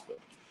and prospered.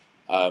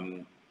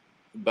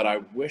 But I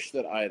wish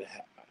that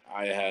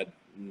I had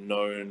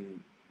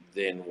known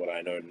then what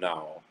I know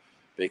now,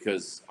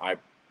 because I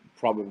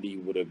probably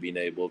would have been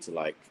able to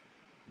like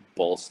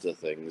bolster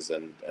things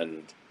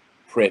and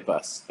prep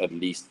us at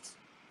least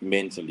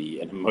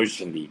mentally and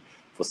emotionally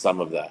for some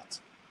of that.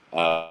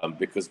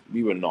 Because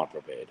we were not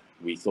prepared.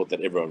 We thought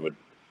that everyone would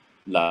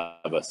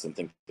love us and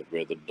think that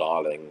we're the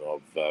darling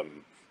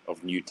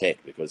of new tech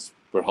because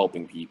we're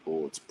helping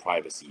people. It's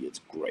privacy. It's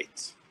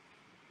great.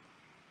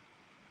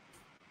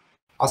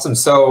 Awesome.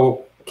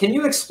 So can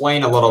you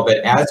explain a little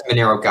bit, as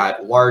Monero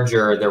got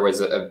larger, there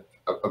was a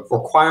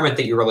requirement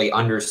that you really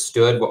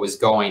understood what was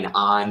going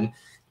on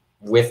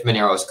with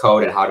Monero's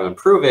code and how to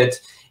improve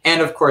it.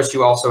 And of course,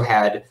 you also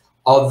had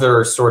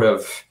other sort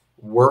of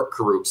work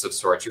groups of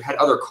sorts. You had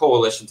other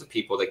coalitions of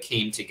people that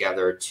came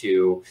together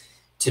to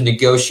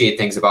negotiate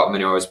things about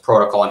Monero's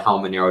protocol and how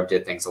Monero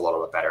did things a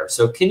little bit better.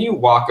 So can you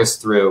walk us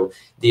through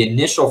the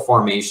initial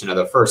formation of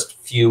the first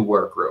few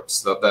work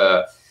groups,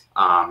 the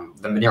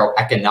Monero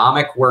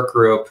economic work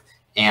group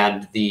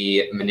and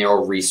the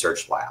Monero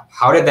research lab?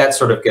 How did that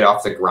sort of get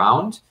off the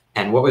ground?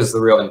 And what was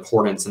the real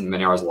importance in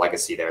Monero's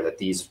legacy there that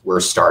these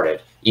were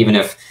started, even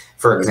if,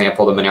 for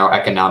example, the Monero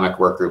economic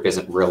work group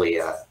isn't really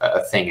a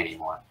thing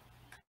anymore?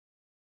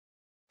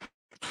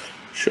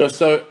 Sure.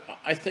 So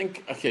I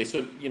think, okay,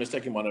 so, you know,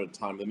 taking one at a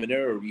time, the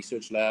Monero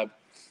Research Lab,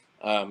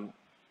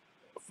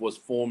 was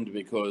formed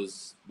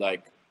because,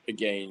 like,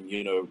 again,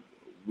 you know,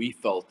 we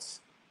felt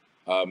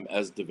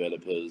as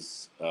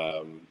developers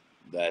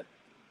that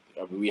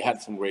we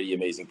had some really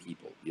amazing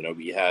people. You know,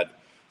 we had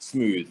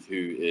Smooth,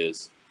 who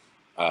is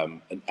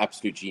an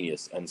absolute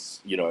genius, and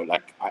you know,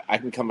 like I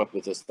can come up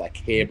with this like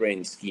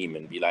harebrained scheme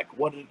and be like,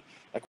 what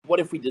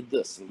if we did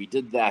this and we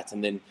did that,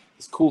 and then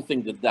this cool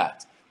thing did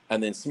that,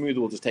 and then Smooth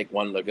will just take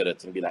one look at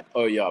it and be like,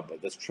 oh yeah,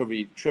 but that's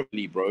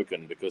trivially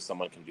broken because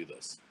someone can do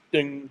this,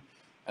 ding,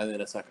 and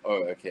then it's like,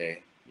 oh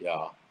okay,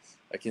 yeah,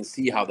 I can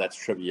see how that's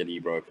trivially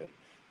broken.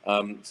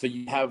 So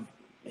you have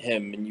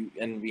him,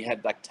 and we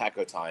had like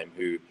Taco Time,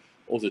 who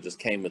also just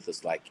came with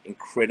this like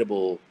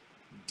incredible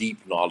deep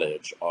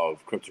knowledge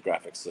of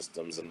cryptographic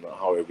systems and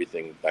how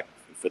everything like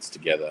fits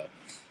together.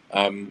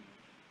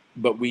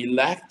 But we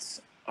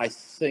lacked, I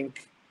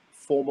think,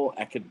 formal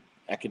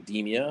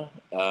academia.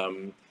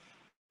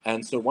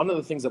 And so one of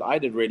the things that I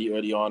did really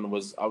early on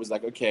was I was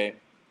like, okay,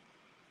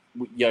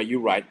 yeah,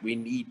 you're right. We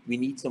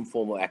need some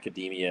formal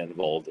academia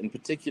involved. In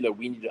particular,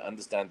 we need to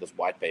understand this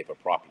white paper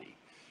properly.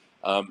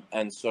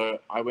 And so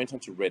I went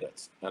onto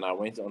Reddit, and I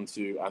went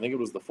onto, I think it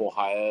was the For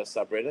Hire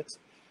subreddit,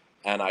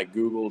 and I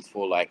Googled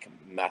for like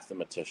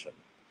mathematician.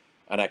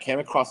 And I came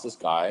across this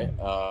guy,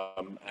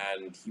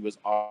 and he was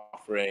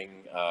offering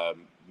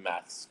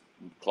maths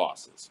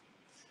classes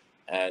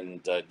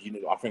and you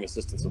know, offering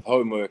assistance with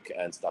homework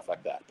and stuff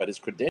like that. But his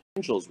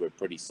credentials were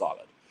pretty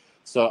solid.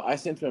 So I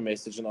sent him a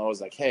message, and I was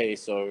like, hey,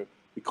 so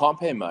we can't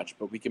pay much,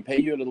 but we can pay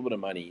you a little bit of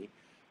money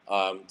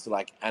to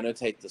like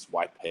annotate this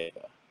white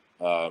paper.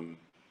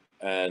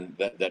 And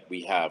that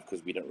we have,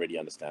 because we don't really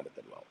understand it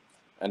that well.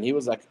 And he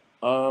was like,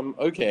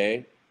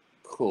 okay,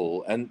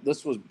 cool. And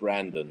this was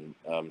Brandon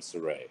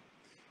Saray.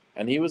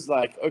 And he was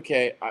like,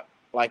 okay,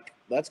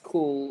 that's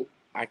cool.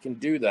 I can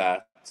do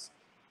that.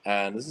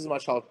 And this is how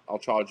much I'll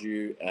charge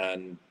you.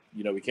 And,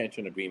 you know, we came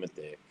to an agreement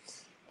there.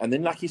 And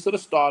then like he sort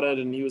of started,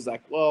 and he was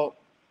like, well,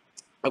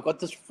 I've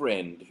got this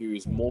friend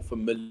who's more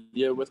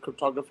familiar with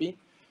cryptography.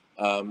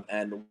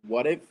 And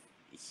what if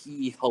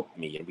he helped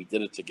me and we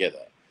did it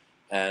together?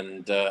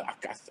 And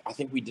I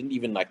think we didn't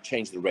even like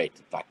change the rate.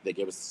 Like they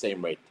gave us the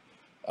same rate,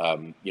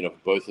 you know,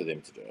 for both of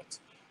them to do it.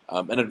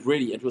 And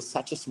it was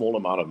such a small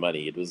amount of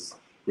money. It was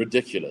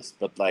ridiculous.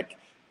 But like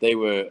they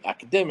were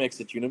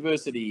academics at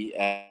university,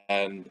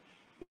 and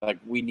like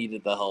we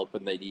needed the help,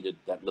 and they needed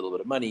that little bit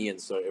of money, and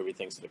so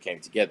everything sort of came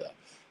together.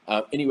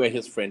 Anyway,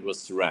 his friend was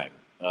Sarang,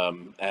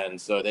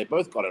 and so they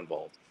both got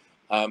involved.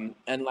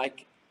 And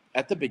like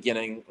at the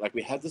beginning, like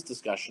we had this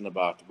discussion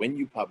about when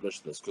you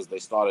publish this, because they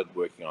started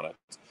working on it.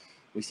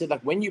 We said,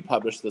 like, when you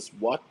publish this,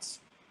 what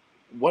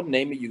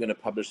name are you going to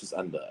publish this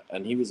under?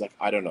 And he was like,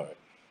 I don't know.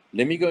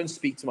 Let me go and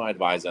speak to my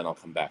advisor, and I'll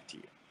come back to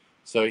you.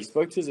 So he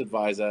spoke to his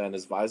advisor, and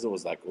his advisor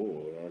was like,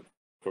 oh,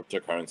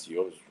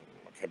 cryptocurrency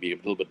can be a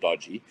little bit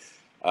dodgy.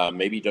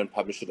 Maybe don't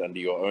publish it under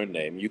your own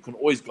name. You can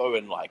always go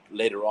and like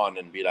later on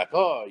and be like,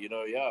 oh, you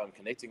know, yeah, I'm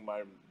connecting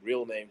my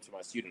real name to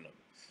my pseudonym.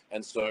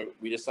 And so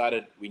we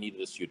decided we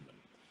needed a pseudonym.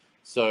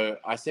 So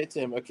I said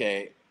to him,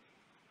 okay,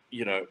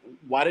 you know,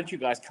 why don't you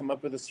guys come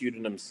up with a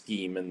pseudonym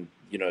scheme, and,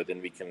 you know,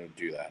 then we can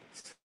do that.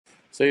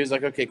 So he was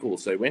like, okay, cool.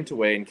 So he went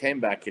away and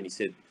came back, and he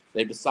said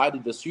they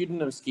decided the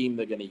pseudonym scheme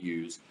they're going to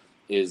use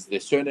is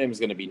their surname is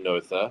going to be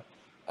Notha,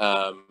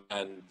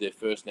 and their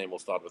first name will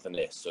start with an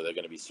S. So they're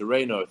going to be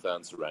Saray Notha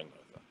and Sarang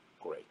Notha.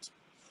 Great.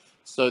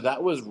 So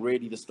that was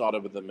really the start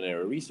of the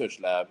Monero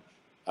Research Lab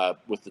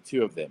with the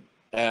two of them.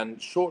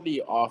 And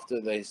shortly after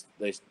they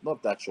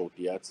not that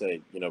shortly, I'd say,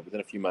 you know,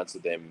 within a few months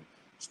of them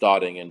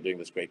starting and doing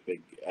this great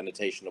big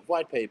annotation of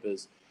white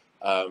papers,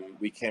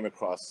 we came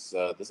across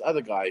this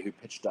other guy who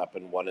pitched up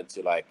and wanted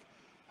to like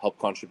help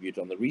contribute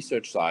on the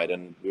research side.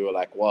 And we were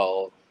like,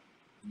 well,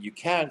 you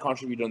can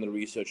contribute on the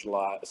research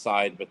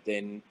side, but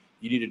then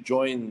you need to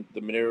join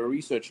the Monero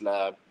Research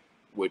Lab,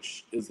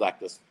 which is like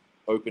this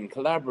open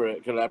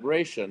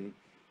collaboration.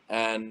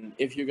 And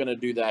if you're going to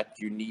do that,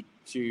 you need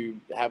to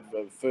have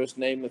a first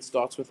name that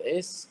starts with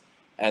S,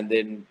 and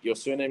then your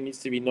surname needs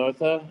to be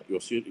Notha for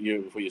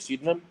your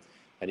pseudonym.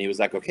 And he was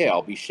like, okay,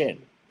 I'll be Shen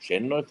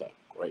Notha.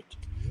 Great.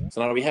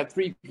 So now we have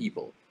three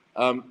people.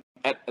 And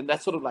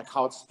that's sort of like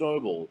how it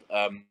snowballed.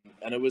 And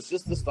it was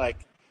just this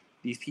like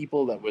these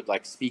people that would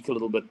like speak a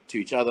little bit to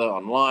each other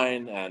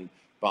online and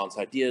bounce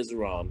ideas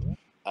around.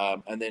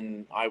 And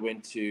then I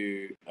went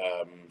to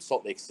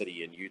Salt Lake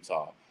City in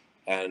Utah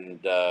and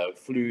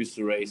flew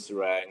Saray,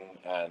 Sarang,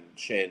 and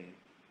Shen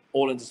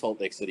all into Salt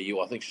Lake City.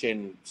 Well, I think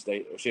Shen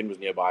was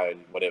nearby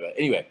and whatever.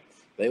 Anyway,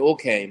 they all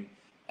came,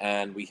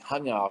 and we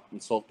hung out in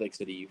Salt Lake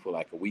City for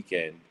like a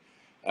weekend,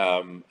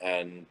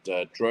 and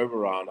drove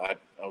around.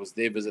 I was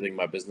there visiting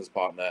my business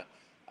partner,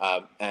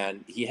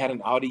 and he had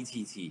an Audi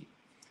TT,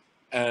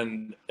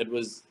 and it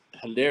was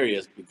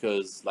hilarious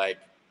because like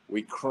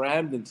we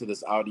crammed into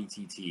this Audi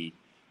TT,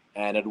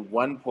 and at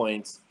one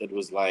point it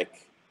was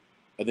like,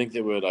 I think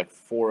there were like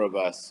 5 of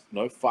us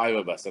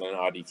in an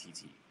Audi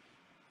TT.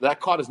 That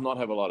car does not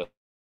have a lot of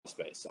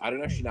space. I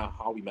don't actually know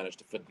how we managed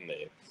to fit in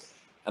there.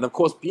 And of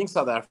course, being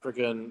South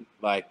African,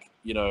 like,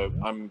 you know,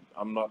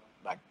 I'm not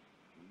like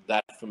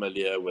that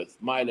familiar with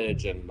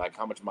mileage and like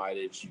how much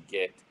mileage you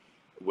get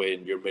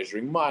when you're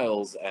measuring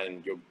miles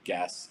and your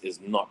gas is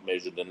not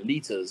measured in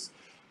liters.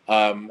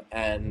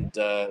 And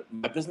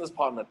my business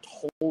partner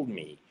told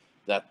me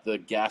that the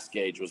gas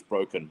gauge was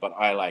broken, but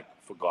I like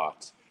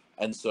forgot.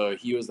 And so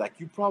he was like,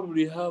 you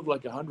probably have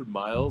like 100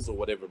 miles or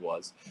whatever it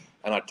was.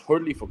 And I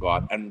totally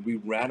forgot. And we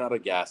ran out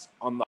of gas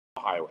on the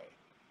highway.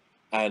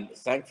 And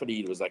thankfully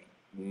it was like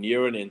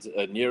near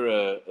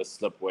a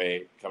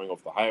slipway coming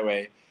off the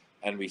highway.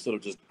 And we sort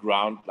of just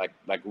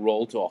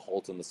rolled to a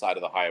halt on the side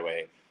of the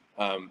highway.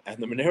 And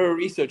the Monero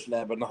Research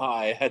Lab and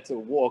I had to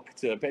walk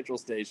to a petrol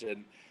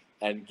station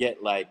and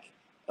get like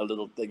a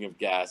little thing of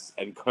gas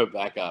and go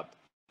back up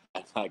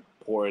and like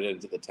pour it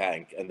into the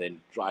tank and then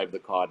drive the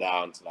car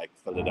down to like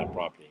fill it up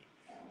properly.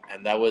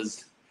 And that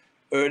was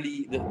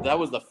that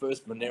was the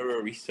first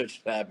Monero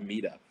Research Lab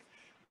meetup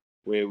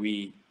where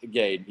we,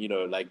 again,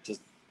 like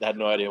just had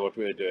no idea what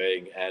we were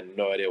doing and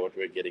no idea what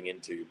we were getting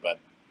into, but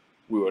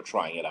we were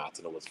trying it out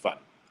and it was fun.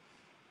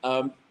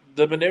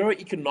 The Monero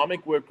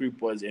Economic Work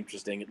Group was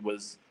interesting. It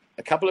was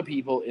a couple of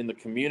people in the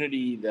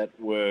community that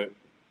were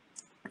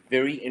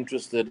very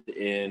interested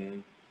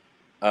in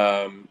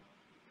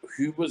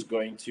who was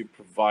going to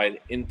provide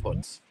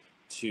input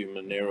to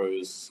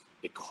Monero's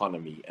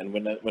economy. And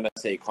when I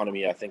say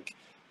economy, I think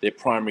their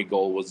primary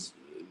goal was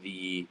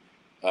the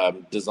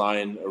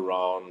design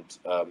around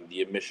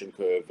the emission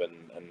curve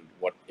and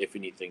what, if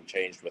anything,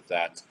 changed with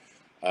that.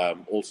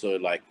 Also,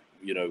 like,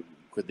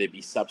 could there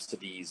be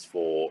subsidies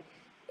for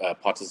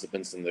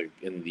participants in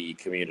the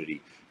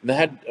community? And they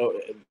had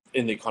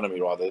in the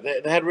economy rather.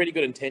 They had really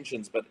good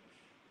intentions, but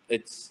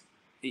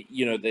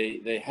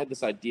they had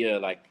this idea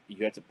like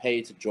you had to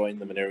pay to join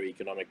the Monero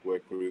Economic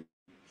Work Group,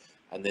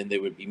 and then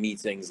there would be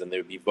meetings and there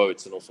would be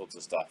votes and all sorts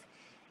of stuff.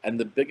 And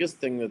the biggest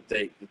thing that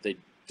they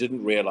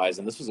didn't realize,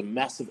 and this was a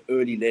massive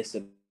early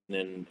lesson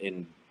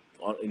in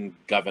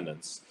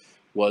governance,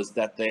 was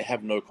that they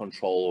have no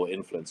control or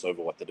influence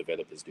over what the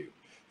developers do.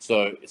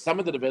 So some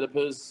of the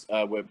developers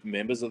were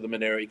members of the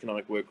Monero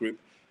Economic Work Group,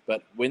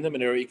 but when the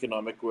Monero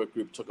Economic Work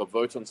Group took a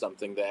vote on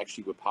something, they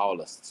actually were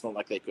powerless. It's not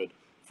like they could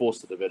force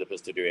the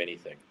developers to do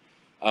anything.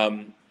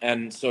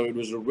 And so it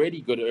was a really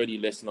good early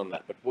lesson on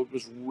that. But what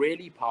was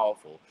really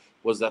powerful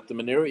was that the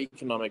Monero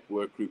Economic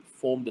Work Group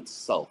formed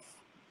itself.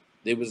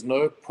 There was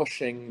no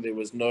pushing, there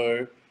was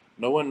no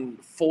one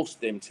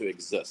forced them to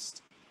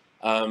exist.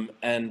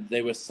 And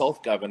they were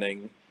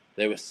self-governing,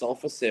 they were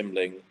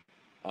self-assembling,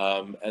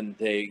 and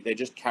they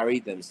just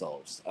carried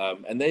themselves.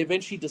 And they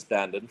eventually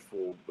disbanded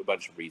for a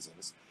bunch of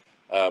reasons.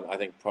 I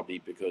think probably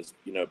because,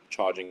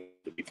 charging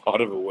to be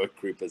part of a work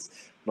group is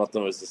not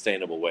the most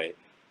sustainable way.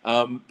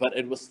 But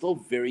it was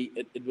still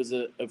it was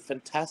a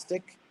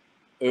fantastic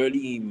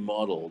early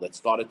model that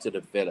started to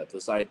develop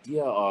this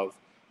idea of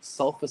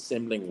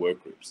self-assembling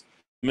work groups.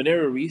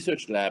 Monero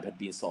Research Lab had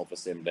been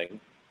self-assembling,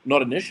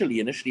 not initially.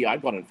 Initially, I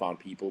got and found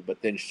people,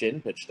 but then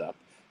Shen pitched up,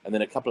 and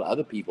then a couple of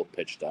other people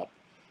pitched up.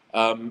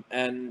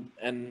 And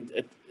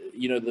the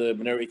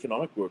Monero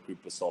Economic Work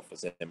Group was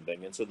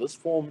self-assembling. And so this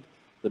formed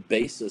the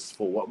basis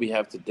for what we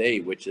have today,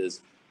 which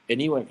is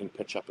anyone can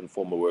pitch up and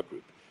form a work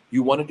group.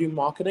 You want to do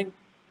marketing?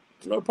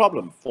 No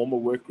problem, form a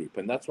work group.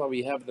 And that's why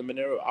we have the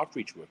Monero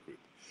Outreach Work Group.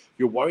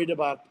 You're worried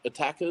about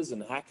attackers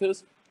and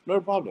hackers? No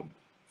problem,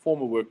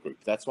 form a work group.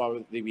 That's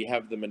why we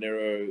have the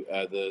Monero,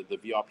 the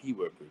VRP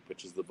work group,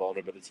 which is the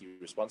Vulnerability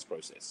Response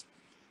Process.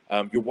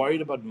 You're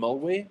worried about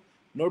malware?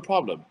 No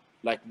problem.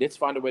 Like, let's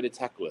find a way to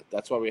tackle it.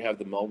 That's why we have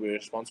the Malware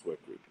Response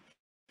Work Group.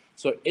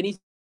 So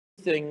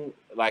anything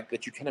like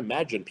that you can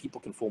imagine,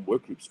 people can form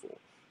work groups for.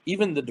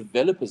 Even the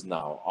developers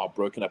now are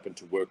broken up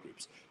into work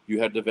groups.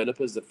 You have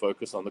developers that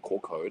focus on the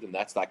core code, and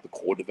that's like the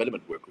core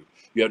development work group.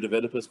 You have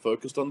developers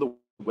focused on the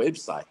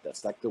website.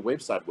 That's like the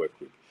website work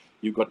group.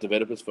 You've got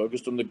developers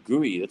focused on the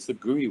GUI. That's the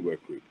GUI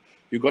work group.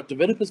 You've got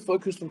developers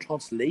focused on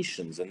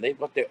translations, and they've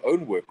got their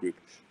own work group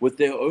with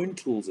their own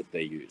tools that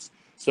they use.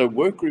 So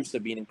work groups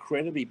have been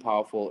incredibly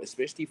powerful,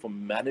 especially for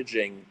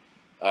managing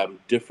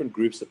different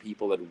groups of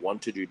people that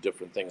want to do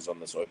different things on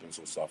this open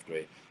source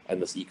software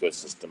and this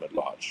ecosystem at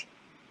large.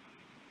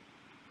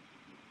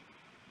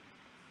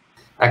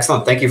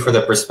 Excellent. Thank you for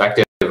the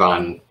perspective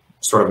on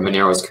sort of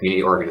Monero's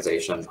community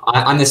organization.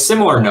 On this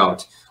similar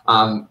note,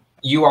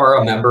 you are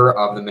a member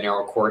of the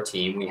Monero core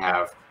team. We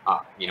have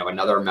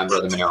another member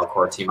of the Monero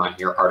core team on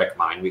here, Arctic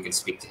Mind. We can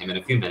speak to him in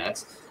a few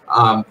minutes.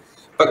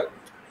 But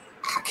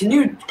can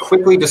you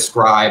quickly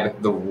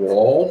describe the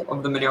role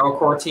of the Monero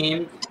core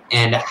team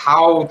and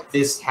how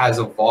this has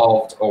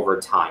evolved over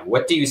time?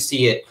 What do you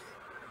see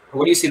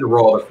the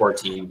role of the core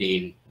team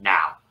being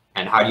now,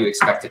 and how do you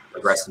expect it to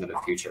progress into the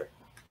future?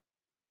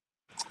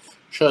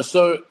 Sure.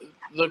 So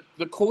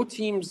the core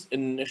team's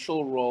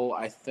initial role,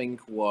 I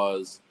think,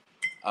 was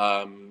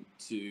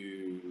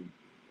to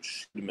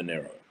shoot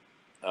Monero.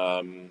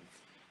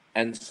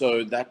 And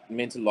so that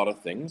meant a lot of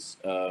things.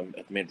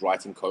 It meant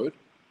writing code.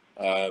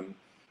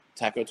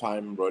 Taco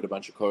Time wrote a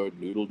bunch of code.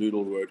 Noodle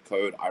Doodle wrote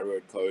code. I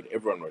wrote code.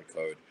 Everyone wrote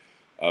code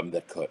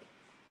that could.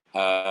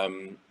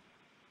 And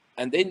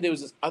then there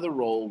was this other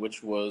role,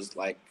 which was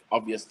like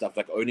obvious stuff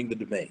like owning the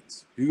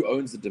domains. Who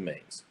owns the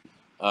domains?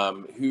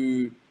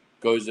 Who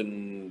goes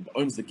and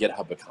owns the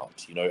GitHub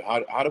account? You know,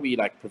 how do we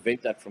like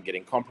prevent that from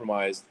getting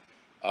compromised?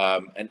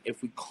 And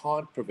if we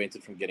can't prevent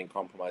it from getting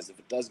compromised, if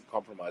it does get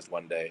compromised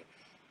one day,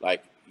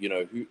 like, you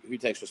know, who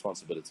takes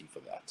responsibility for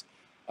that?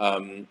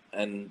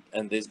 And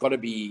there's got to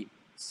be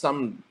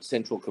some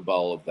central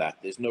cabal of that.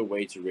 There's no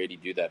way to really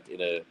do that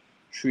in a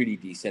truly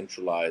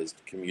decentralized,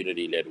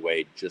 community-led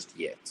way just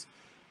yet.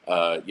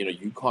 You know,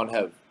 you can't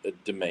have a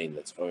domain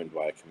that's owned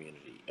by a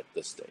community at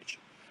this stage.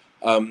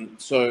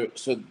 So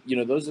you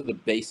know, those are the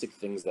basic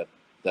things that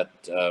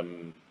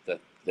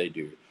they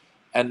do.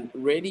 And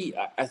really,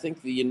 I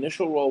think the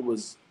initial role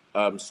was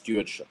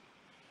stewardship.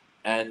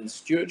 And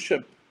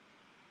stewardship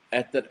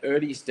at that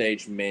early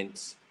stage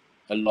meant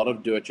a lot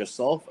of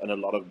do-it-yourself and a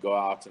lot of go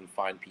out and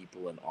find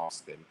people and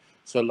ask them.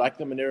 So like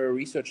the Monero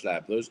Research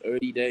Lab, those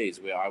early days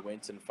where I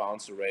went and found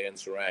Saray and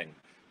Sarang,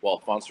 well,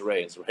 found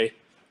Saray and Saray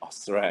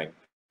asked Sarang.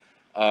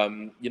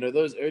 You know,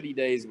 those early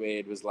days where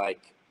it was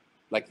like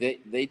they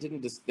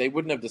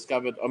wouldn't have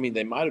discovered, I mean,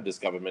 they might have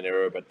discovered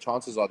Monero, but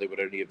chances are they would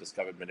only have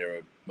discovered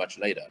Monero much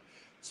later.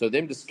 So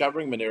them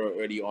discovering Monero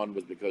early on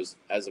was because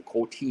as a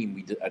core team,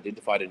 we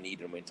identified a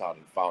need and went out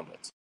and found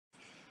it.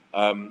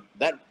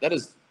 That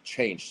has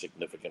changed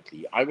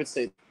significantly. I would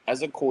say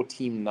as a core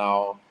team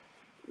now,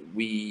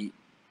 we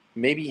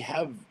maybe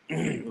have,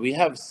 we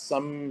have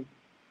some,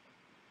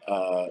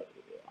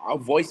 our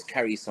voice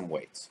carries some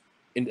weight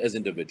as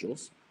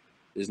individuals.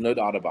 There's no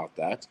doubt about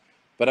that.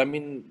 But I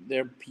mean,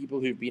 there are people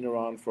who've been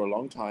around for a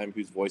long time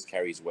whose voice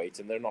carries weight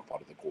and they're not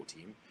part of the core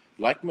team,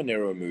 like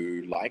Monero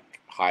Moo, like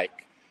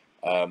Hike,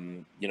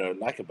 you know,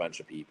 like a bunch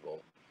of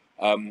people.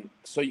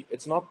 So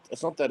it's not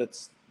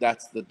that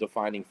that's the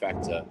defining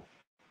factor.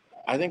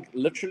 I think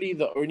literally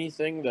the only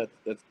thing that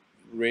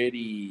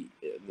really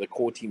the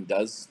core team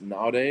does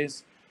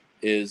nowadays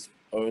is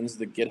owns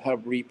the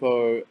GitHub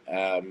repo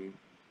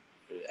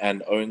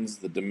and owns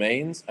the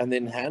domains, and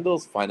then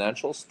handles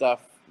financial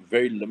stuff,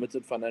 very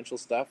limited financial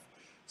stuff.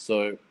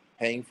 So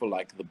paying for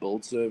like the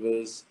build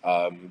servers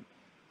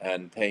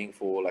and paying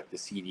for like the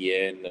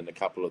CDN and a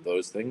couple of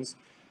those things.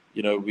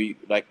 You know, we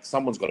like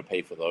someone's got to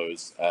pay for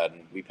those,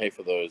 and we pay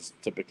for those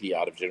typically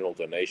out of general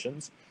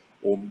donations.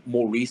 Or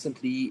more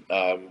recently,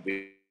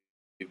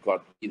 we've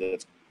got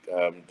that's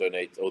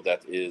donate or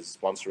that is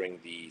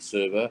sponsoring the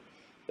server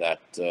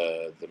that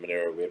the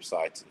Monero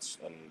website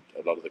and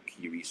a lot of the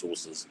key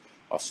resources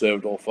are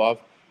served off of,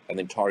 and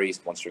then Tori is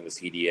sponsoring the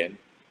CDN.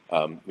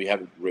 We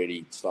haven't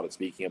really started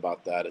speaking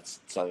about that.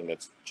 It's something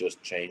that's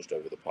just changed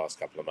over the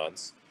past couple of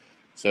months.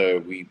 So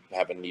we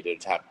haven't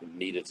needed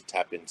to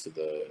tap into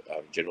the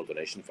general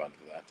donation fund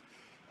for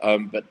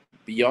that. But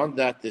beyond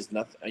that, there's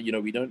nothing. You know,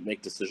 we don't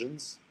make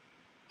decisions.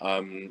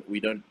 We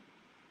don't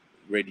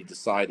really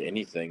decide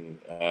anything.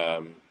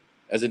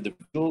 As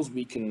individuals,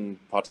 we can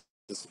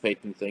participate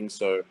in things.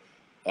 So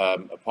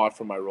apart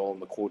from my role in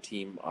the core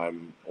team,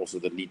 I'm also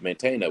the lead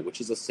maintainer, which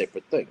is a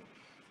separate thing.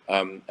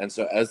 And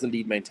so as the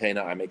lead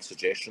maintainer, I make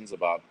suggestions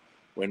about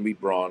when we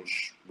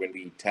branch, when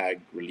we tag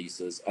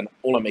releases, and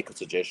all I make are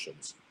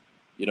suggestions.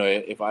 You know,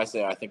 if I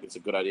say I think it's a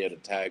good idea to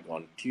tag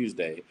on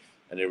Tuesday,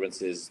 and everyone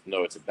says,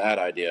 no, it's a bad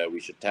idea, we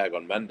should tag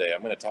on Monday,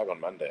 I'm going to tag on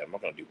Monday. I'm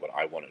not going to do what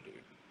I want to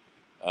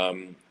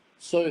do.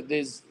 So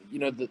there's, you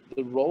know, the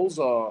roles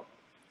are,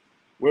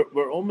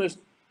 we're almost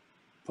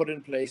put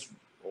in place,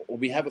 or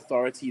we have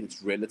authority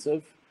that's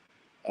relative,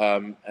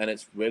 and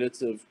it's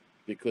relative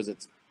because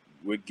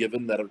we're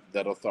given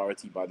that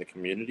authority by the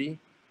community.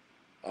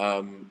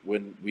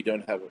 When we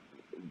don't have,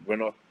 we're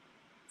not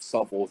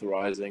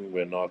self-authorizing,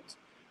 we're not,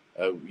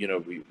 you know,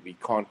 we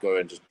can't go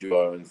and just do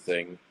our own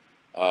thing.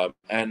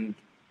 And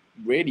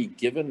really,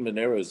 given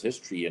Monero's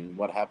history and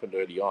what happened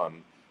early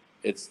on,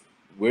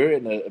 we're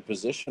in a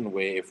position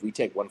where if we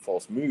take one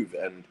false move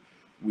and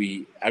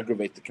we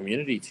aggravate the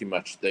community too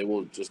much, they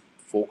will just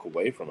fork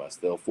away from us.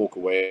 They'll fork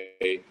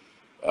away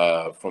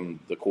from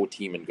the core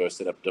team and go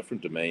set up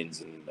different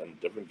domains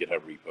and different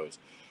GitHub repos.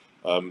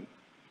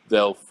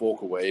 They'll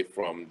fork away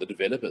from the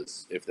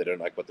developers if they don't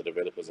like what the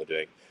developers are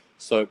doing.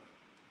 So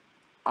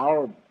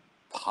our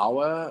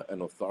power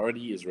and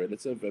authority is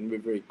relative, and we're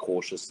very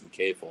cautious and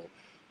careful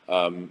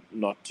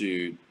not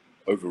to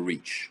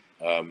overreach.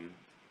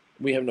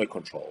 We have no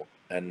control,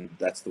 and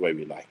that's the way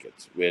we like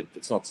it.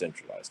 It's not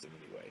centralized in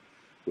any way,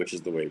 which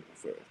is the way we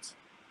prefer it.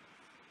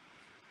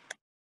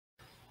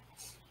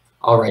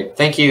 All right,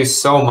 thank you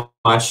so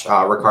much,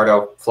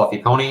 Ricardo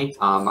fluffypony.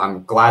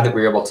 I'm glad that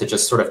we were able to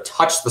just sort of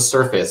touch the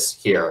surface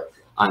here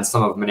on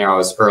some of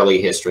Monero's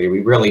early history.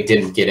 We really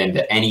didn't get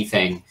into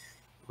anything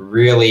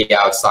really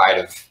outside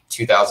of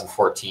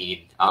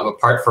 2014,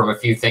 apart from a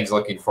few things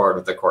looking forward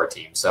with the core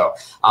team. So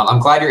I'm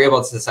glad you're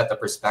able to set the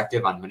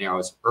perspective on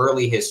Monero's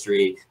early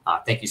history.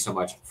 Thank you so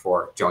much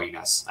for joining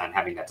us and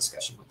having that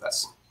discussion with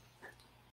us.